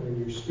critical in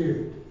your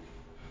spirit.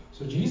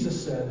 So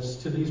Jesus says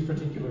to these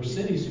particular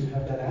cities who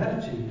have that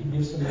attitude, he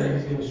gives some of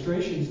these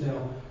illustrations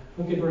now.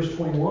 Look at verse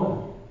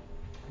 21.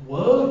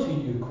 Woe to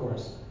you,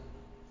 Chorazin.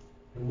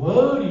 And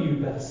woe to you,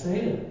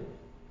 Bethsaida.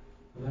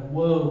 And that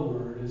woe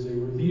word is a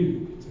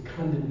rebuke. It's a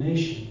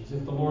condemnation. As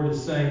if the Lord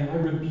is saying, I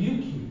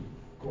rebuke you,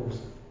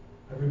 Chorazin.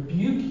 I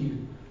rebuke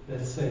you,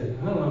 Bethsaida.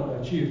 I don't know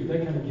about you, but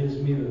that kind of gives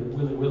me the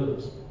willy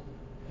willies.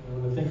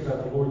 When I think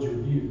about the Lord's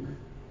rebuke.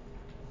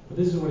 But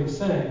this is what he's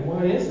saying.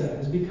 Why is that?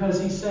 It's because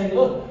he's saying,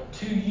 look,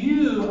 to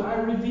you I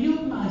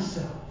revealed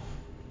myself.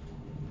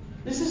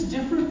 This is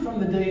different from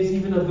the days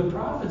even of the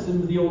prophets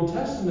in the Old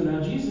Testament.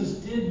 Now, Jesus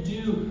did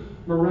do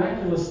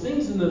miraculous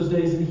things in those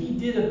days, and he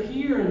did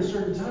appear in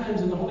certain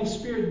times, and the Holy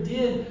Spirit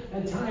did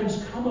at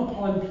times come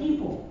upon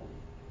people.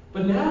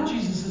 But now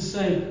Jesus is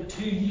saying,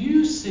 to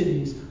you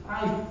cities,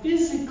 I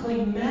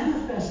physically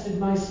manifested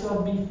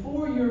myself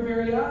before your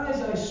very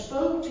eyes. I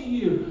spoke to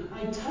you.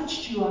 I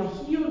touched you. I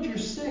healed your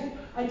sick.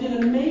 I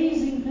did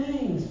amazing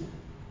things.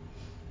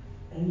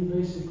 And you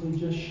basically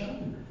just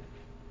shuddered.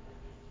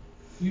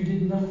 You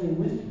did nothing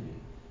with me.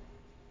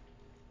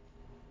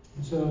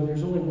 And so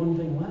there's only one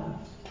thing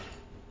left.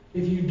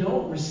 If you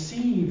don't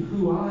receive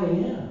who I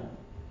am,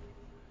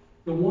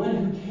 the one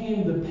who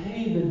came to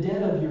pay the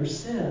debt of your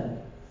sin,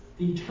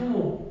 the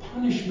eternal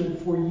punishment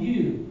for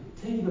you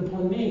taken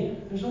upon me,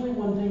 there's only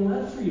one thing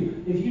left for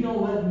you. If you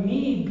don't let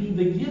me be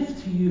the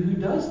gift to you who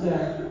does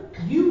that,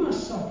 you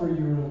must suffer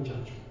your own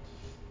judgment.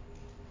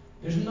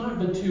 There's not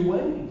but two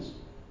ways.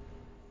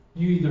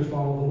 You either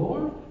follow the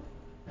Lord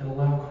and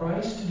allow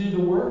Christ to do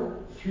the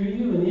work through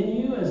you and in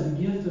you as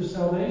the gift of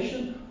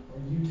salvation, or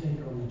you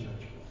take on the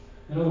judgment.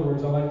 In other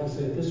words, I like to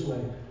say it this way: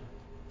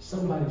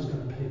 somebody's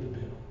going to pay the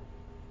bill.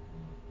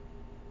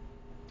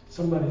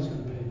 Somebody's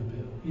going to pay the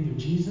bill. Either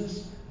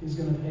Jesus is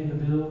going to pay the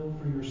bill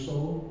for your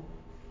soul,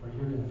 or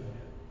you're going to pay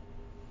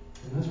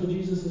it. And that's what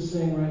Jesus is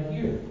saying right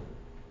here.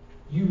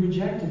 You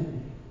rejected me.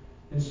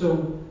 And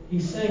so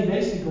he's saying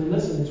basically,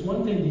 listen, it's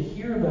one thing to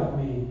hear about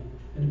me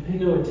and to pay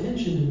no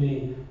attention to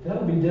me.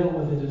 That'll be dealt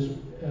with it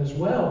as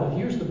well. But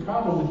here's the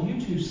problem with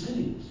you two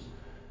cities.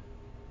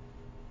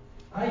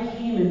 I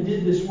came and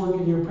did this work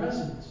in your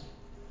presence.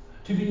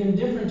 To be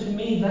indifferent to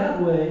me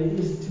that way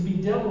is to be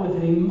dealt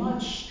with in a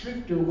much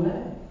stricter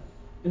way.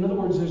 In other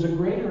words, there's a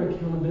greater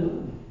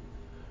accountability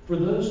for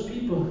those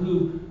people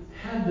who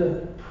had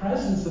the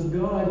presence of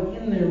God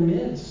in their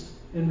midst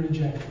and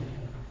rejected him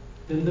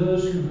than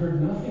those who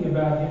heard nothing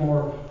about him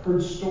or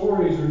heard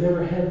stories or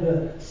never had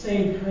the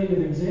same kind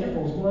of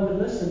examples. Beloved,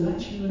 listen,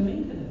 that's you and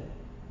me today.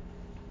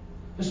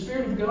 The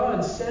Spirit of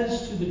God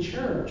says to the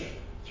church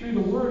through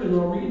the Word, and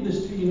I'll read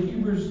this to you in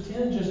Hebrews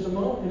 10 in a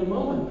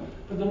moment,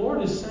 but the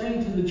Lord is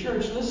saying to the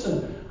church,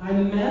 listen, I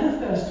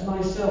manifest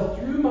myself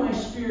through my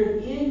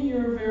Spirit in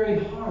your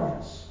very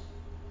hearts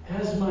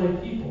as my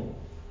people.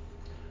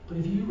 But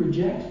if you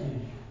reject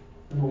me,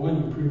 number one,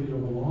 you prove you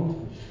don't belong to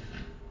me.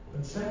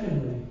 But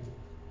secondly,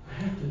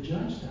 I have to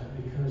judge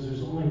that because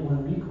there's only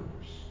one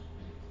recourse.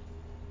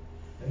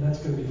 And that's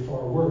going to be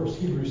far worse.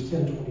 Hebrews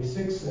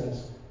 10:26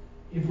 says,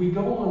 if we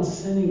go on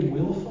sinning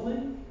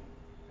willfully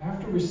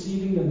after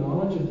receiving the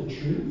knowledge of the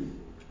truth,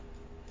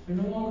 there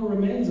no longer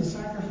remains a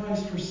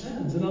sacrifice for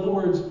sins. In other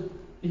words,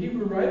 the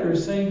Hebrew writer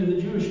is saying to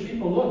the Jewish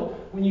people,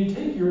 look, when you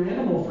take your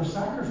animal for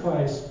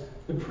sacrifice,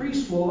 the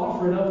priest will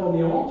offer it up on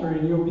the altar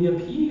and you'll be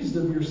appeased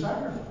of your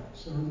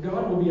sacrifice. Or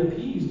God will be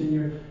appeased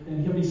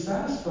and he'll be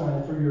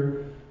satisfied for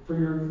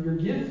your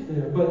gift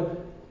there.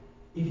 But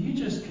if you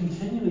just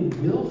continually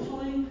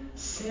willfully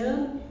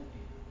sin,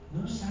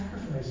 no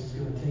sacrifice is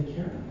going to take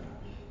care of that.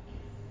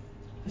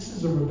 This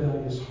is a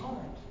rebellious heart.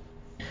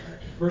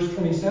 Verse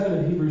 27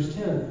 of Hebrews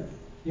 10.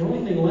 The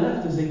only thing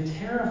left is a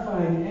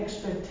terrifying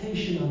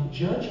expectation of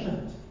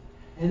judgment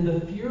and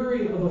the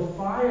fury of a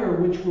fire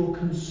which will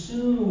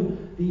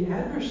consume the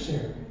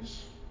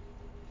adversaries.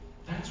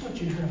 That's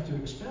what you have to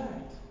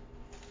expect.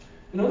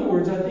 In other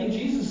words, I think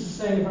Jesus is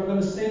saying, if I'm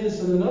going to say this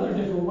in another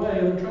different way,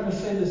 and I'm trying to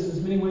say this as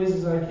many ways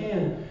as I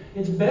can,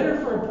 it's better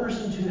for a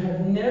person to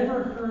have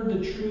never heard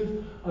the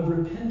truth of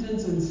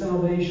repentance and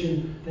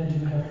salvation than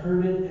to have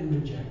heard it and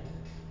reject it.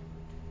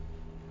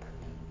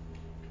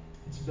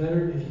 It's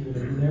better if you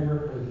have never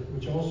heard it,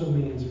 which also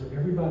means for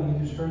everybody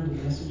who's heard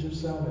the message of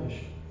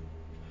salvation,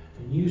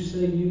 and you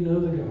say you know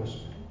the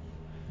gospel,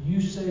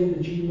 you say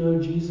that you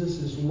know Jesus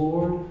is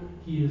Lord,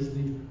 he is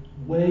the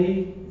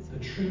way, the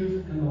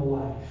truth, and the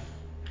life.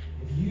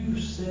 If you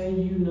say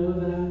you know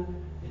that,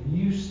 and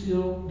you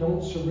still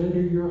don't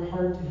surrender your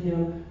heart to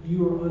him,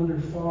 you are under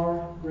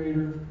far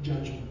greater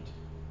judgment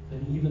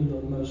than even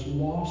the most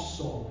lost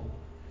soul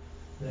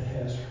that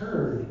has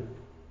heard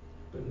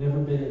but never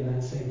been in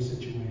that same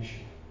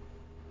situation.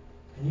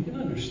 And you can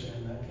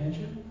understand that, can't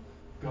you?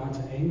 God's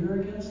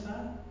anger against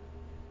that.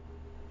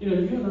 You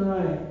know, you and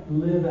I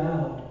live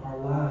out our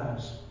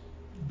lives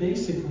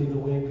basically the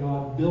way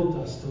God built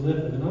us to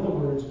live them. In other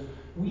words,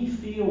 we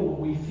feel what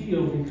we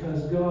feel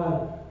because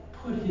God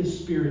put his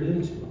Spirit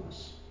into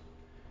us.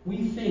 We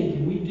think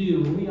and we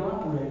do and we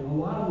operate a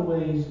lot of the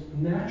ways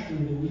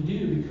naturally that we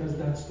do because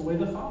that's the way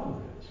the Father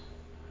is.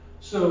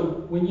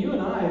 So when you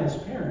and I as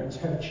parents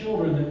have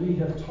children that we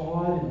have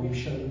taught and we've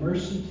shown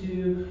mercy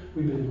to,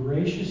 we've been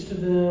gracious to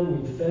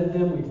them, we've fed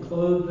them, we've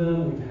clothed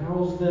them, we've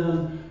housed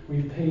them,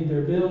 we've paid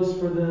their bills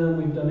for them,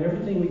 we've done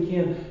everything we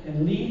can,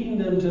 and leading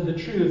them to the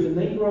truth, and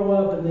they grow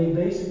up and they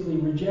basically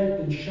reject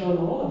and shun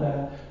all of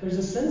that, there's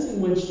a sense in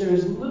which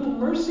there's little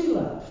mercy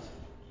left.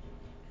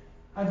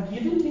 I've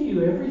given to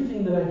you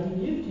everything that I can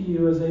give to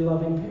you as a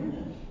loving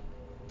parent.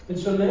 And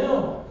so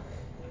now,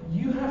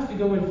 you have to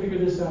go and figure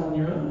this out on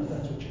your own if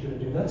that's what you're going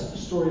to do. That's the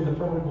story of the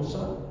prodigal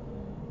son.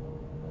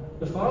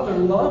 The father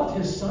loved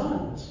his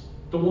sons.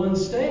 The one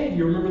stayed.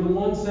 You remember the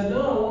one said,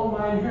 no, I want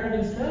my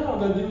inheritance now. I'll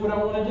go do what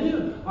I want to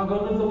do. I'll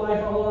go live the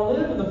life I want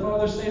to live. And the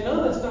father said,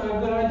 no, that's not a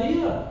good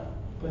idea.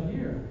 But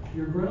here,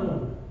 you're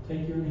grown.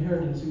 Take your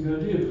inheritance and go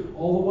do.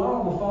 All the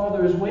while, the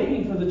father is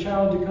waiting for the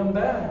child to come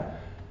back.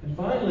 And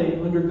finally,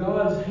 under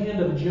God's hand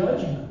of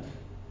judgment,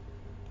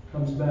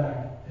 comes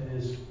back and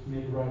is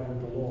made right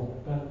with the Lord.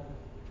 But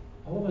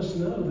all of us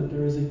know that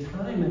there is a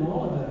time in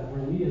all of that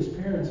where we as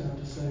parents have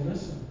to say,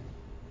 listen,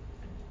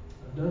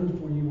 I've done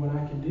for you what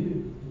I can do,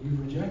 and you've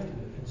rejected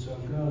it. And so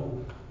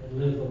go and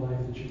live the life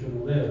that you're going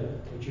to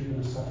live, but you're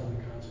going to suffer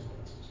the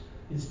consequences.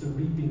 It's the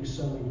reaping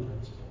sowing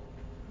principle.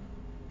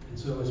 And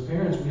so as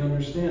parents, we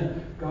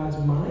understand God's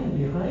mind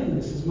behind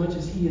this. As much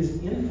as He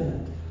is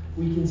infinite,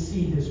 we can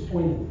see His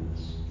point in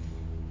this.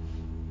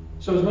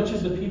 So as much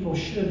as the people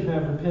should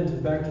have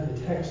repented, back to the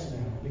text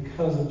now,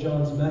 because of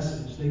John's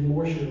message, they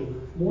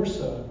more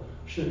so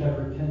should have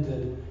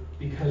repented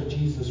because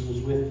Jesus was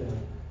with them.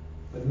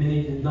 But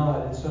many did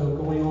not. And so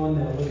going on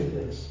now, look at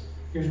this.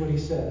 Here's what he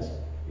says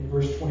in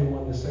verse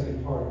 21, the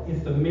second part.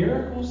 If the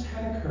miracles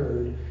had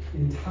occurred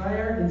in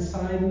Tyre and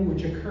Sidon,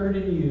 which occurred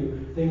in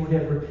you, they would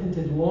have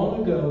repented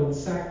long ago in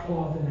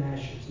sackcloth and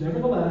ashes.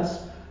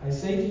 Nevertheless, I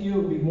say to you, it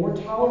would be more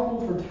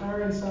tolerable for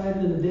Tyre and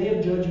Sidon in the day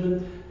of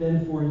judgment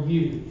than for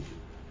you.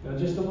 Now,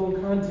 just a little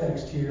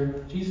context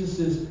here. Jesus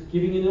is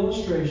giving an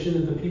illustration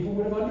that the people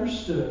would have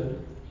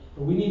understood,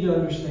 but we need to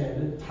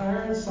understand that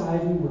Tyre and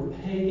Sidon were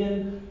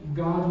pagan,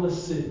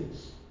 godless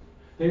cities.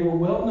 They were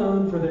well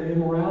known for their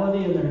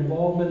immorality and their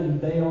involvement in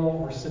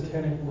Baal or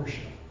satanic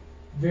worship.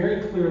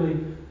 Very clearly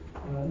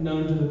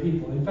known to the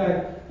people. In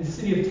fact, the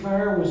city of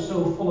Tyre was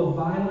so full of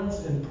violence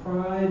and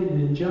pride and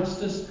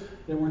injustice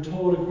that we're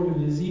told, according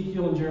to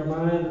Ezekiel and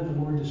Jeremiah, that the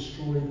Lord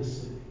destroyed the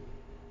city.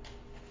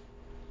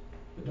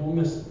 But don't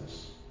miss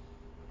this,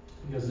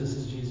 because this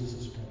is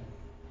Jesus' point.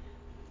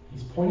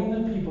 He's pointing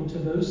the people to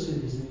those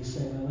cities and he's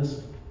saying, now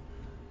listen,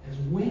 as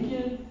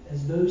wicked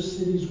as those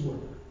cities were,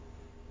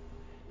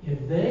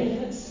 if they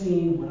had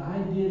seen what I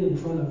did in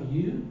front of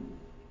you,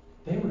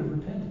 they would have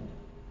repented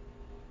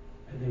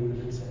and they would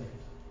have been saved.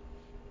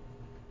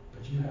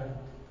 But you haven't.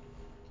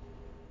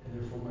 And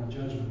therefore my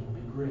judgment will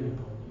be great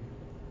upon you.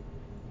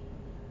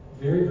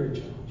 Very, very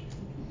challenging.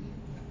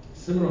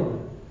 Similarly,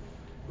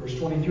 verse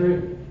 23.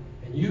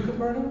 And you,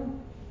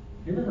 Capernaum?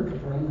 You remember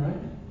Capernaum, right?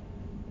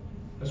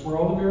 That's where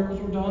all the miracles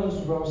were done. This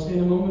is what I was saying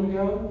a moment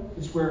ago.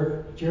 It's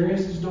where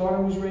Jairus'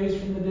 daughter was raised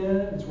from the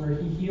dead. It's where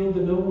he healed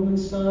the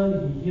nobleman's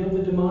son. He healed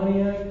the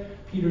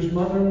demoniac. Peter's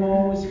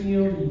mother-in-law was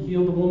healed. He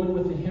healed the woman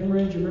with the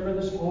hemorrhage. You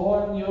remember this all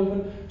out in the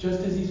open?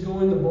 Just as he's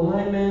going, the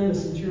blind man, the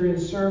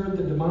centurion's servant,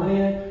 the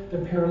demoniac, the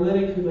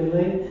paralytic who they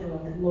laid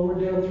lowered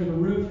down through the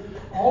roof.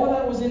 All of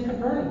that was in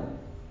Capernaum.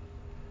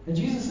 And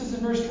Jesus says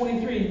in verse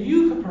 23,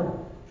 you,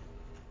 Capernaum,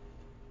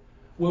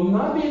 will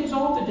not be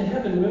exalted to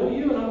heaven, will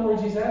you? In other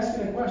words, he's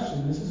asking a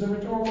question. This is a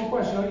rhetorical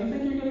question. Oh, you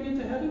think you're going to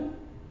get to heaven?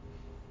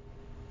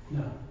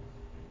 No.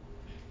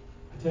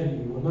 I tell you,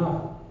 you will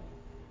not.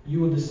 You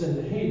will descend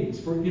to Hades.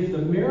 For if the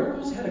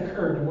miracles had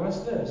occurred, and watch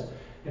this,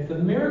 if the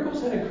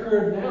miracles had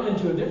occurred now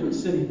into a different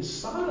city,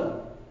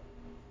 Sodom.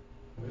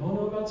 We all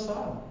know about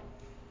Sodom.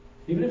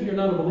 Even if you're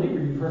not a believer,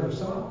 you've heard of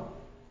Sodom.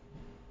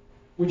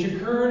 Which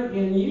occurred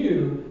in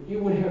you, it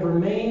would have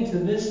remained to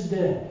this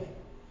day.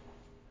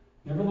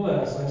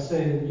 Nevertheless, I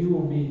say that it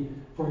will be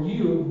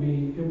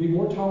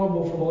more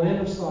tolerable for the land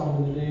of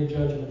Sodom in the day of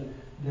judgment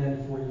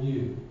than for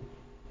you.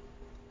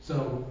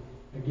 So,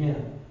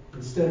 again,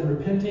 instead of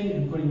repenting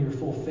and putting your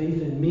full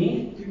faith in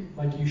me,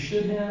 like you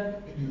should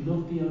have, you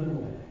looked the other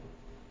way.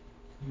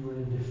 You were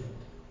indifferent.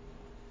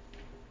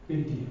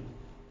 Big deal.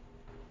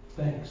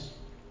 Thanks.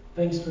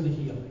 Thanks for the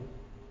healing.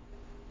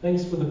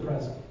 Thanks for the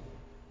present.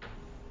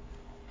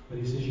 But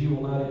he says, you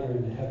will not enter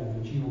into heaven,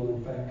 but you will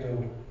in fact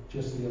go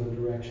just the other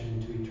direction,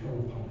 into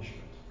eternal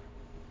punishment.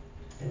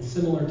 And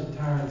similar to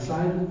Tyre and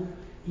Sidon,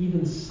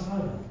 even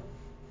Sodom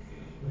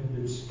would have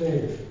been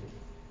spared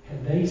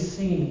had they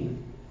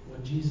seen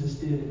what Jesus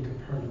did in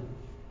Capernaum.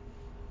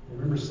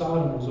 Remember,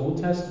 Sodom was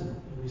Old Testament,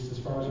 at least as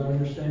far as our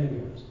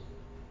understanding goes.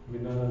 I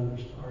mean,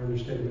 not our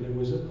understanding, but it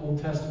was an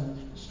Old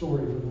Testament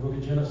story from the book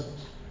of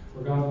Genesis,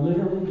 where God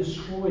literally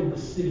destroyed the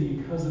city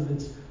because of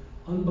its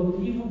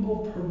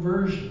unbelievable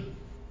perversion,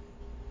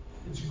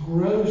 its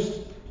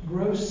gross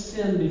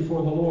sin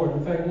before the Lord.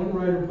 In fact, one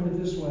writer put it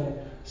this way: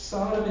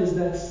 Sodom is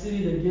that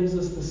city that gives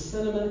us the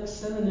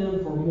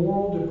synonym for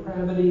moral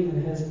depravity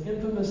and has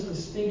infamous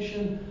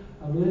distinction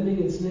of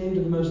lending its name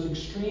to the most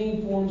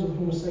extreme forms of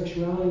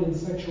homosexuality and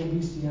sexual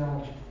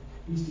bestiality.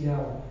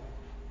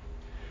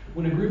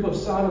 When a group of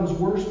Sodom's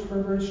worst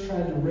perverts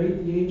tried to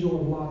rape the angel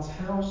of Lot's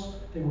house,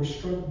 they were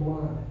struck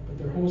blind. But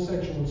their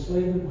homosexual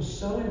enslavement was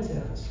so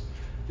intense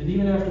that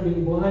even after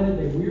being blinded,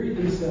 they wearied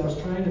themselves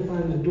trying to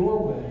find the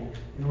doorway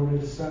in order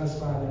to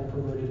satisfy their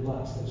perverted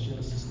lust. That's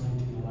Genesis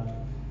 19:11.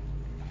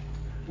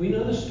 We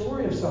know the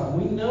story of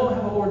Sodom. We know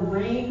how the Lord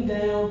rained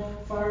down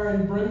fire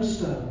and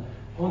brimstone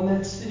on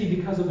that city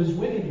because of his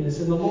wickedness.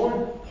 And the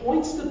Lord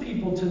points the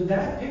people to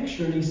that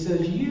picture and he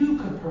says, you,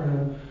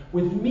 Capernaum,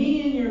 with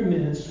me in your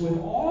midst, with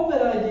all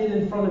that I did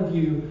in front of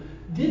you,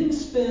 didn't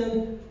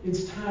spend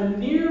its time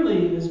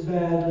nearly as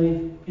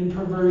badly in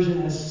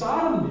perversion as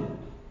Sodom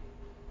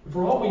did.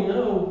 For all we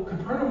know,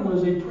 Capernaum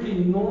was a pretty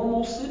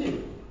normal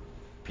city.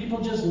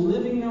 People just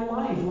living their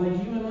life like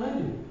you and I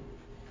do.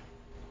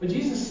 But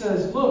Jesus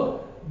says,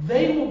 look,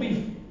 they will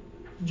be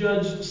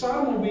judged,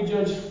 Sodom will be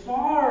judged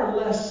far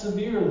less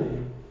severely,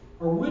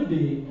 or would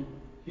be,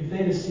 if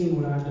they'd have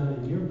seen what I've done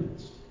in your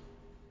midst.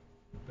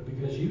 But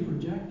because you've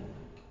rejected,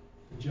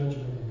 the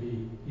judgment will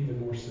be even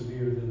more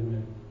severe than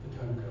when the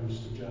time comes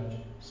to judge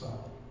Sodom.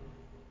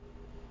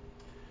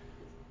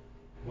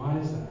 Why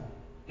is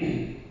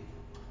that?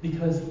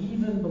 Because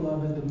even,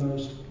 beloved, the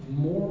most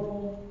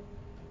moral,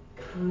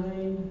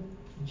 kind,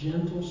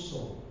 gentle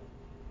soul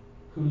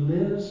who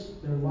lives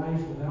their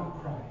life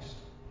without Christ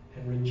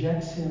and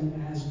rejects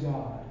Him as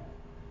God,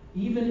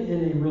 even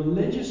in a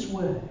religious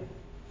way,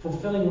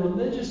 fulfilling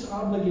religious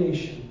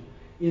obligation,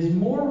 is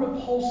more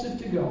repulsive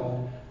to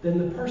God than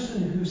the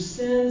person who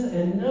sins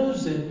and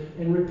knows it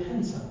and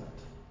repents of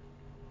it.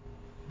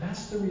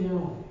 That's the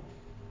reality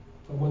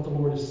of what the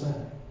Lord is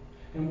saying.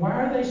 And why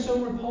are they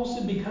so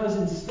repulsive? Because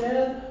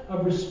instead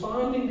of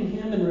responding to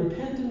Him in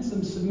repentance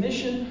and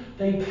submission,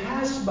 they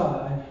pass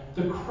by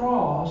the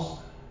cross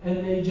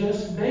and they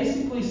just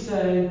basically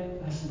say,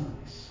 that's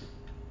nice.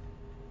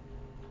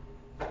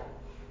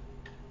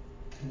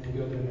 And they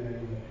go their merry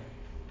way.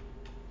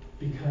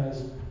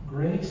 Because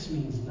grace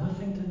means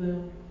nothing to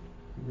them.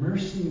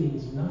 Mercy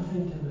means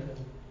nothing to them.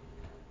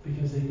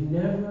 Because they've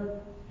never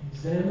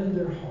examined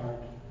their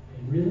heart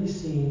and really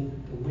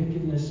seen the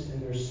wickedness in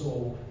their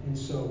soul. And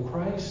so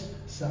Christ's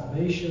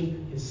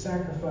salvation, His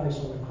sacrifice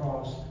on the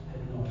cross,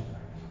 had no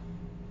effect.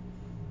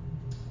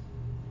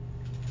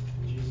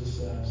 And Jesus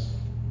says,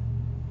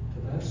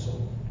 to that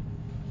soul,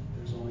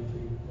 there's only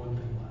one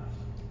thing left,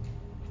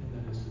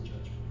 and that is the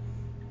judgment.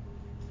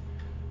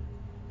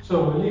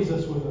 So it leaves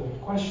us with a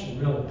question,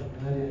 really,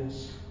 and that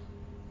is,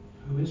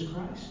 who is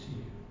Christ to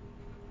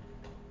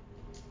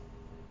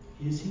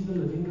you? Is He the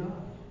living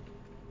God?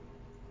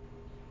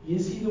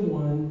 Is He the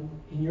one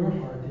in your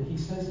heart that He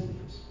says He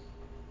is?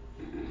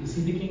 Is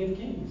He the King of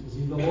Kings? Is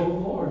He the Lord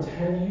of Lords?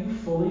 Have you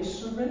fully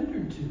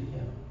surrendered to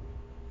Him?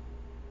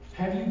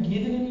 Have you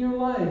given Him your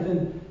life?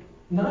 And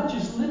not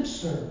just lip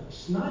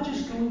service, not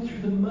just going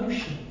through the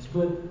motions,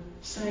 but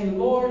saying,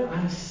 Lord,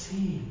 I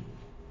see.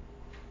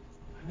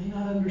 I may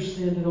not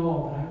understand it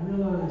all, but I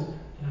realize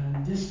that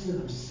I'm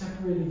distant, I'm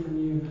separated from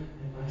you,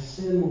 and my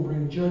sin will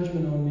bring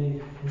judgment on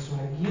me, and so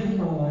I give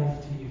my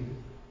life to you.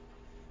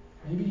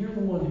 Maybe you're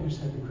the one who's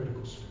had the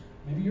critical spirit.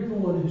 Maybe you're the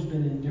one who's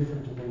been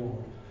indifferent to the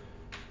Lord.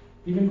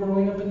 Even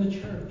growing up in the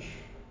church.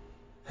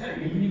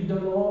 Maybe you've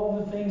done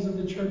all the things of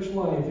the church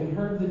life and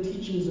heard the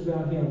teachings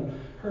about Him,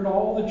 heard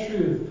all the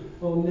truth.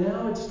 Well,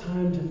 now it's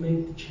time to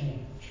make the change.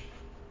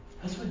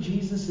 That's what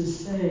Jesus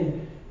is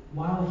saying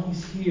while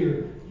He's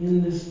here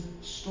in this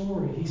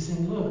story. He's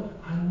saying, look,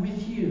 I'm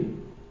with you.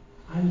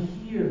 I'm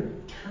here.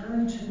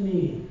 Turn to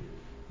me.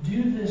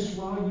 Do this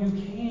while you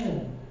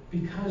can,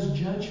 because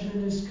judgment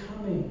is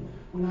coming.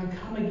 When I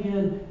come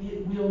again,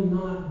 it will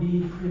not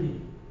be pretty.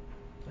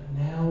 But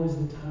now is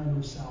the time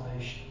of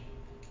salvation.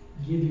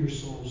 Give your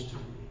souls to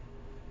me,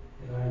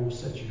 and I will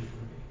set you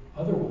free.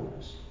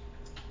 Otherwise,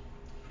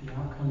 the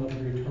outcome of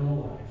your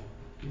eternal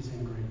life is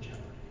in great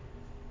jeopardy.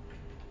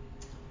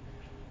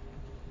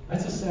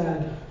 That's a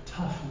sad,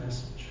 tough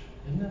message,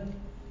 isn't it?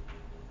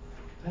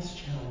 That's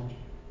challenging.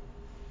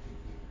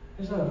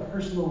 There's not a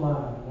person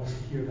alive that wants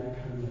to hear that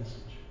kind of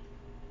message.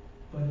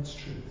 But it's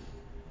truth.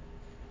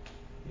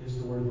 It is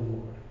the word of the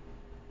Lord.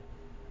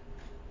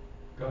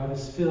 God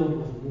is filled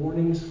with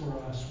warnings for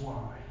us.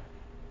 Why?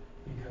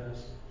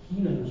 Because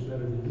He knows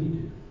better than we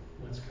do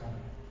what's coming.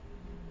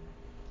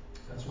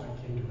 That's why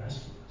He came to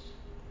rescue us.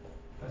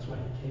 That's why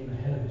He came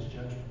ahead of His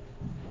judgment,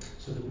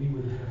 so that we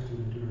wouldn't have to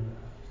endure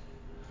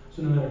that.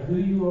 So no matter who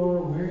you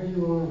are, where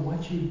you are,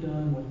 what you've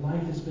done, what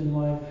life has been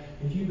like,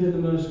 if you've been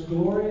the most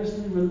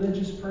gloriously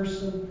religious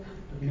person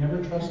but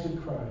never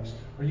trusted Christ,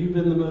 or you've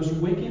been the most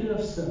wicked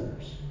of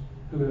sinners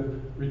who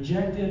have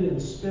rejected and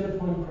spit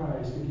upon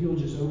Christ, if you'll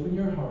just open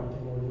your heart,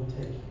 the Lord will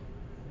take you,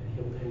 and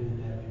He'll pay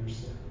the debt of your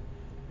sin.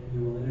 And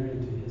you will enter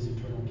into His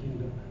eternal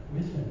kingdom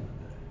with Him one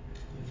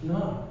day. If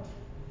not,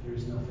 there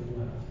is nothing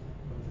left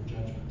but the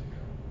judgment to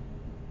come.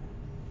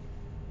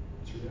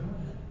 It's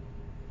reality.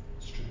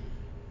 It's true.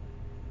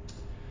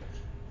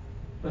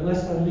 But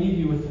lest I leave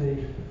you with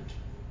a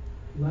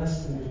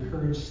less than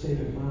encouraged state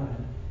of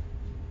mind,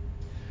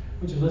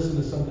 I want you to listen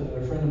to something that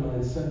a friend of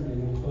mine sent me,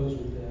 and we'll close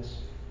with this.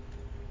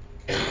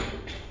 It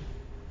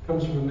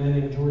comes from a man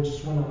named George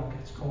Swinnock.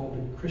 It's called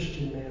The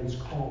Christian Man's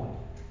Calling.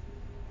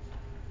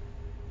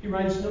 He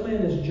writes, no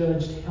man is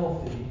judged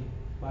healthy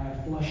by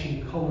a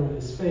flushing color in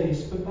his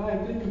face, but by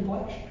a good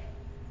complexion.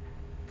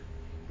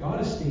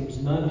 God esteems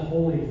none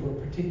holy for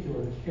a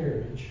particular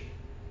carriage,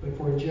 but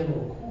for a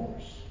general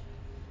course.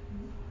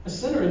 A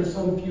sinner in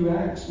some few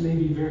acts may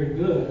be very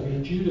good. I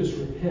mean, Judas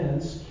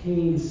repents,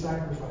 Cain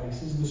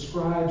sacrifices, the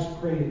scribes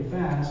pray and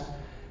fast,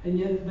 and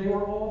yet they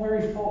were all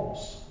very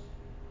false.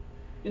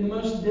 In the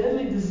most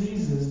deadly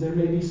diseases, there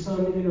may be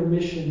some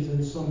intermissions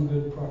and some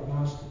good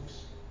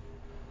prognostics.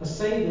 A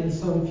saint in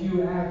some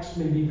few acts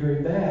may be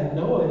very bad.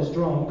 Noah is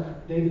drunk,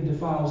 David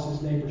defiles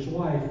his neighbor's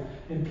wife,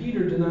 and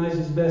Peter denies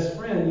his best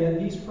friend, yet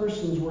these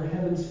persons were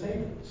heaven's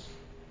favorites.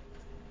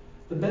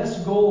 The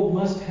best gold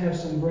must have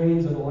some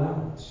grains of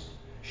allowance.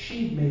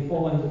 Sheep may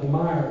fall into the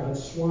mire, but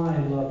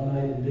swine love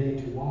night and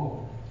day to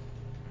wallow.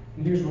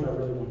 And here's what I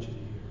really want you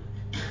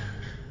to hear.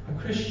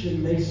 A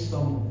Christian may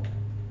stumble,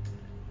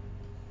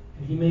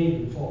 and he may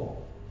even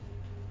fall.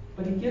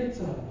 But he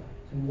gets up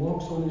and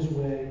walks on his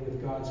way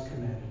with God's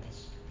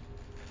commandments.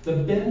 The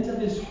bent of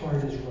his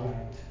heart is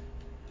right.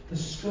 The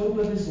scope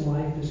of his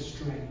life is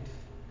straight.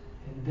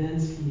 And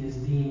thence he is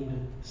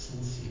deemed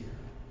sincere.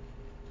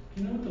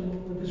 You know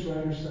what this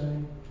writer's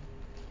saying?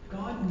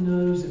 God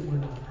knows that we're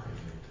not perfect.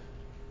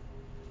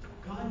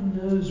 God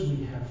knows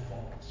we have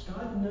faults.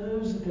 God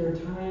knows that there are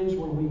times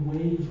where we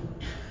waver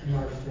in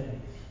our faith.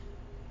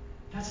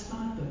 That's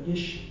not the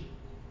issue.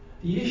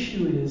 The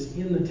issue is,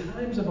 in the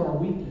times of our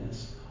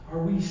weakness, are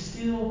we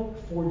still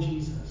for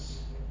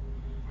Jesus?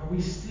 Are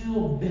we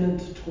still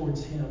bent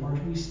towards Him? Are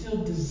we still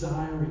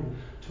desiring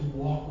to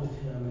walk with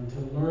Him and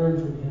to learn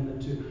from Him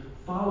and to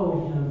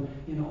follow Him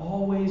in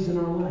all ways in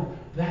our life?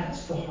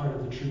 That's the heart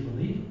of the true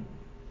believer.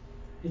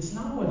 It's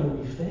not whether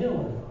we fail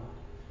or not.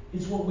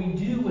 It's what we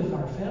do with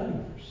our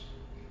failures.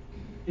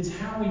 It's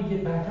how we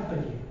get back up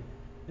again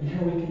and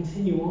how we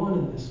continue on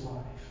in this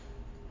life.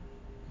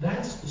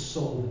 That's the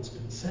soul that's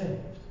been saved.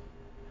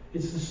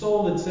 It's the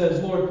soul that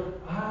says, Lord,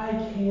 I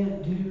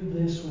can't do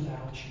this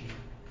without you.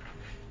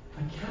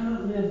 I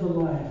cannot live the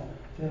life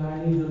that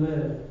I need to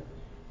live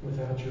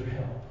without your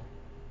help.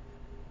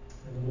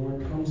 And the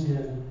Lord comes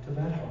in to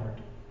that heart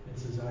and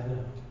says, I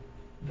know.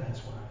 That's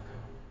why I've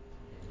come.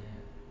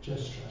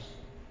 Just trust me.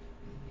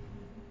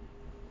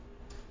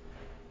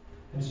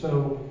 And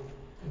so,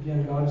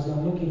 again, God is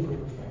not looking for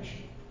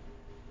perfection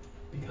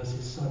because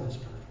His Son is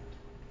perfect.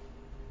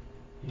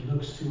 He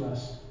looks to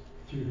us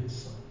through His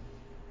Son.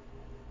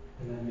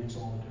 And that makes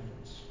all the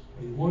difference.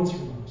 What He wants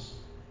from us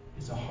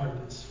is a heart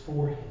that's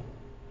for Him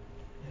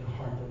and a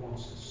heart that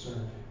wants to serve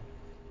Him.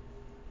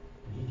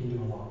 And He can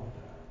do a lot with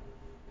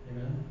that.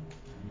 Amen?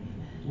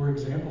 Amen. We're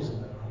examples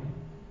of that, aren't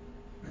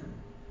we?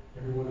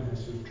 Every one of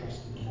us who have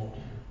trusted the Lord.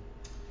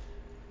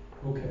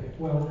 Okay,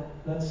 well,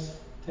 let's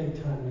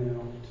take time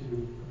now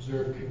to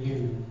observe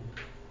communion.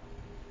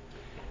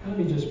 Let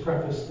me just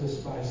preface this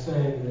by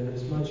saying that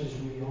as much as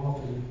we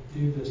often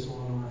do this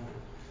on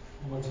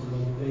our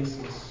once-a-month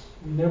basis,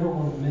 we never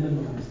want to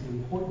minimize the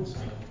importance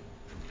of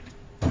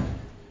it.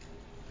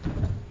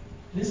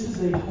 This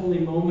is a holy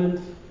moment,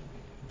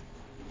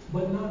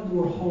 but not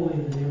more holy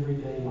than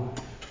everyday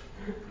life.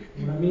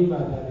 And what I mean by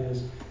that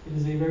is, it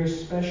is a very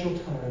special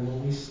time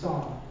when we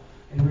stop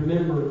and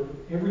remember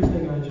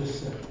everything I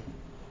just said,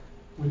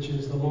 which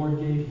is the Lord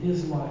gave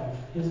His life,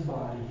 His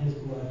body, His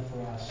blood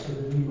for us so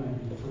that we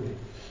might be free.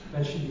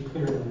 That should be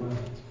clear in our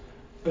minds.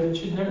 But it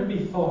should never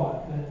be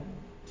thought that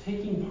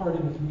taking part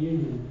in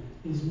communion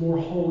is more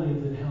holy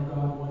than how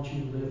God wants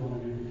you to live on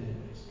an everyday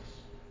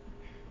basis.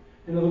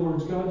 In other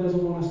words, God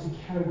doesn't want us to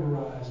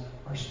categorize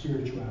our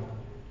spirituality.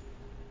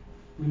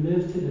 We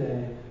live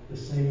today the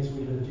same as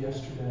we lived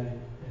yesterday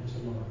and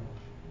tomorrow.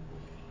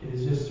 It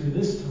is just through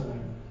this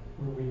time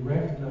where we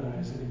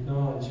recognize and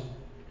acknowledge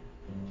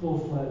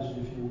full-fledged,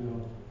 if you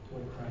will,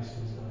 what Christ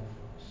has done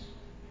for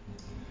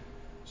us.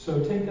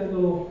 So take that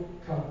little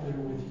cup there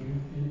with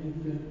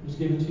you. It was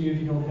given to you. If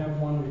you don't have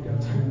one, we've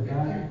got some in the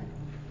back.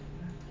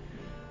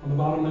 On the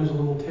bottom, there's a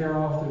little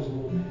tear-off. There's a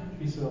little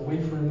piece of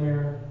wafer in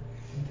there.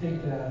 And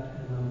take that,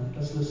 and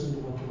let's listen to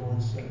what the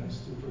Lord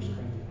says through 1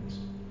 Corinthians.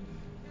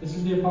 This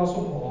is the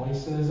Apostle Paul. He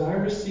says, I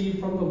received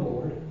from the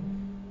Lord,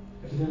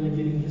 evidently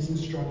getting his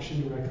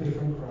instruction directly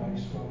from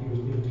Christ while he was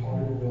being taught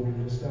in the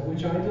wilderness, that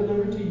which I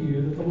delivered to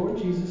you, that the Lord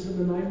Jesus, in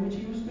the night in which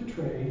he was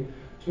betrayed,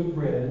 took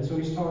bread. And so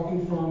he's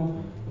talking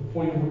from the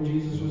point of where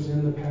Jesus was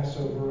in the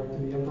Passover up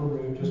in the upper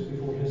room just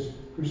before his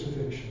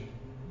crucifixion.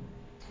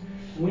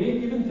 And when he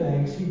had given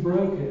thanks, he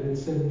broke it and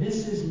said,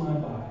 this is my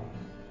body,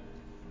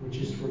 which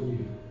is for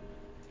you.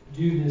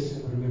 Do this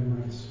in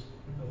remembrance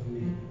of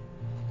me.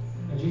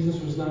 Now,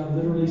 Jesus was not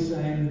literally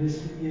saying,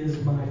 this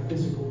is my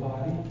physical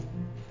body.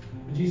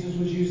 But Jesus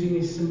was using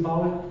a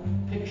symbolic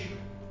picture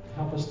to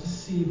help us to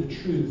see the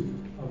truth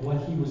of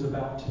what he was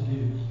about to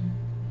do.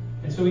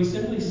 And so he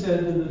simply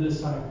said to the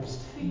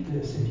disciples, take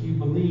this if you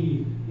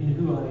believe in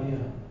who I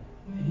am,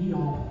 and eat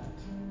all of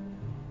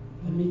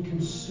it. Let me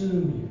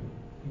consume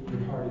you in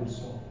your heart and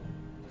soul.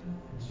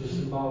 And so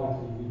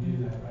symbolically, we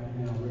do that right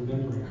now,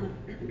 remembering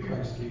that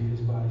Christ gave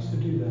his body. So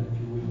do that, if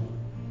you will,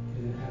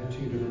 in an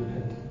attitude of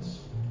repentance.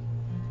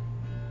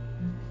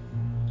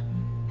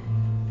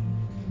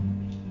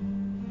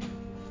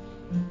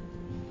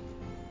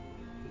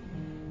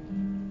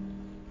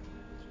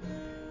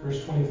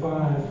 Verse 25,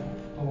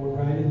 Paul would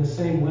write, in the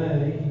same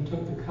way, he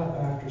took the cup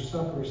after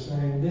supper,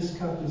 saying, this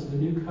cup is the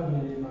new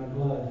covenant in my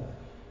blood.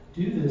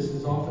 Do this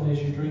as often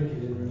as you drink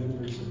it in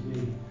remembrance of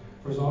me.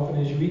 For as often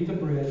as you eat the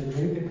bread and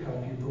drink the cup,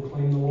 you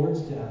proclaim the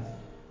Lord's death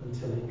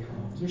until he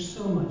comes. There's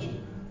so much in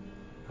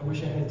that. I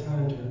wish I had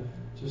time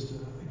to just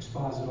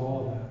exposit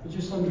all of that. But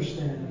just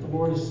understand that the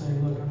Lord is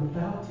saying, look, I'm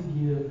about to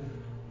give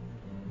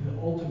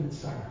the ultimate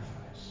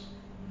sacrifice,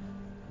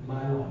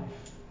 my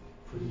life,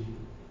 for you.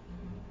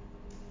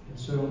 And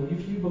so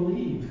if you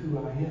believe who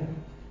I am,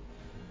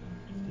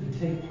 then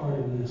take part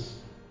in this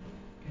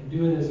and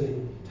Do it as a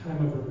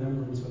time of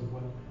remembrance of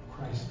what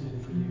Christ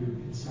did for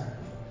you in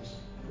sacrifice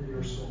for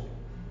your soul.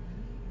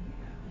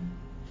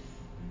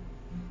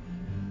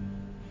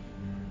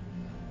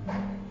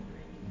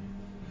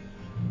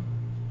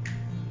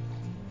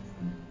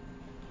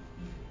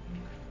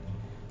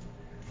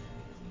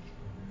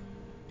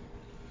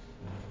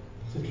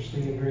 It's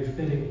interesting and very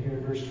fitting here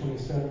in verse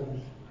 27. I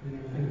didn't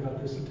even think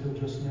about this until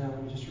just now.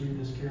 Let me just read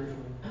this carefully.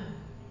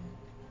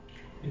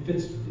 It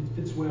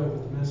fits well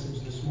with the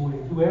message this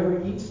morning.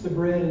 Whoever eats the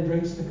bread and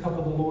drinks the cup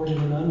of the Lord in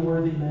an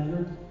unworthy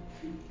manner,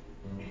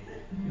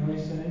 you know what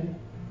he's saying?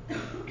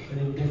 An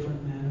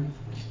indifferent manner,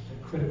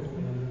 a critical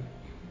manner,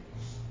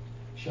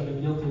 shall be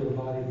guilty of the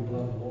body and the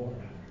blood of the Lord.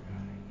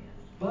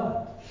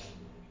 But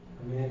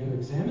a man who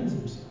examines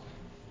himself,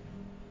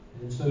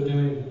 and in so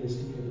doing he is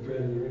to eat of the bread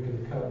and drink of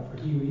the cup.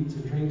 For he who eats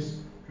and drinks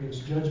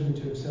judgment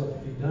to himself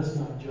if he does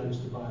not judge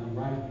the body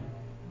rightly.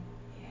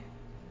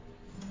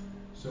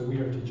 So we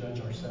are to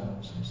judge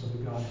ourselves so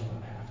that God will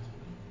not have to.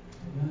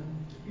 Amen?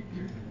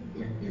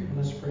 Well,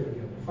 let's pray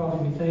together. Father,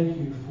 we thank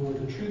you for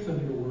the truth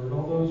of your word,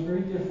 although it's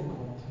very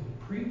difficult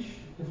to preach,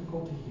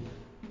 difficult to hear.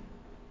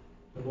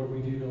 But Lord,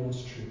 we do know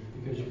it's truth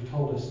because you've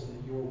told us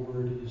that your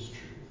word is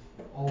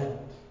truth, all of it.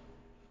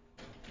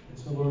 And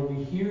so, Lord,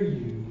 we hear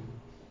you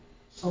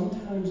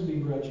sometimes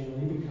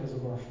begrudgingly because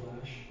of our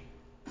flesh,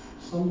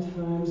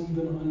 sometimes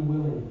even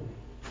unwillingly.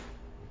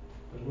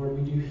 But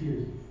Lord, we do hear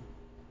you.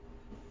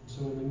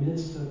 So in the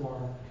midst of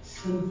our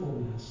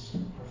sinfulness,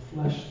 our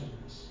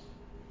fleshliness,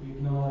 we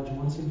acknowledge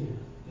once again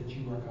that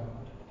you are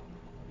God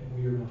and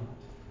we are not.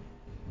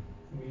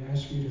 And we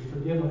ask you to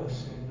forgive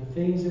us of the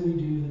things that we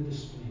do that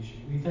displease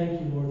you. We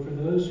thank you, Lord, for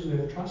those who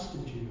have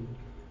trusted you.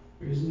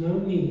 There is no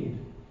need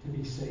to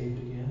be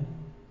saved again.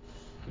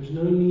 There's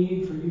no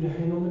need for you to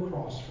hang on the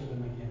cross for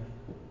them again.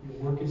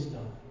 Your work is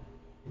done.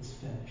 It's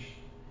finished.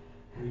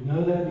 We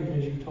know that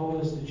because you've told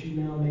us that you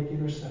now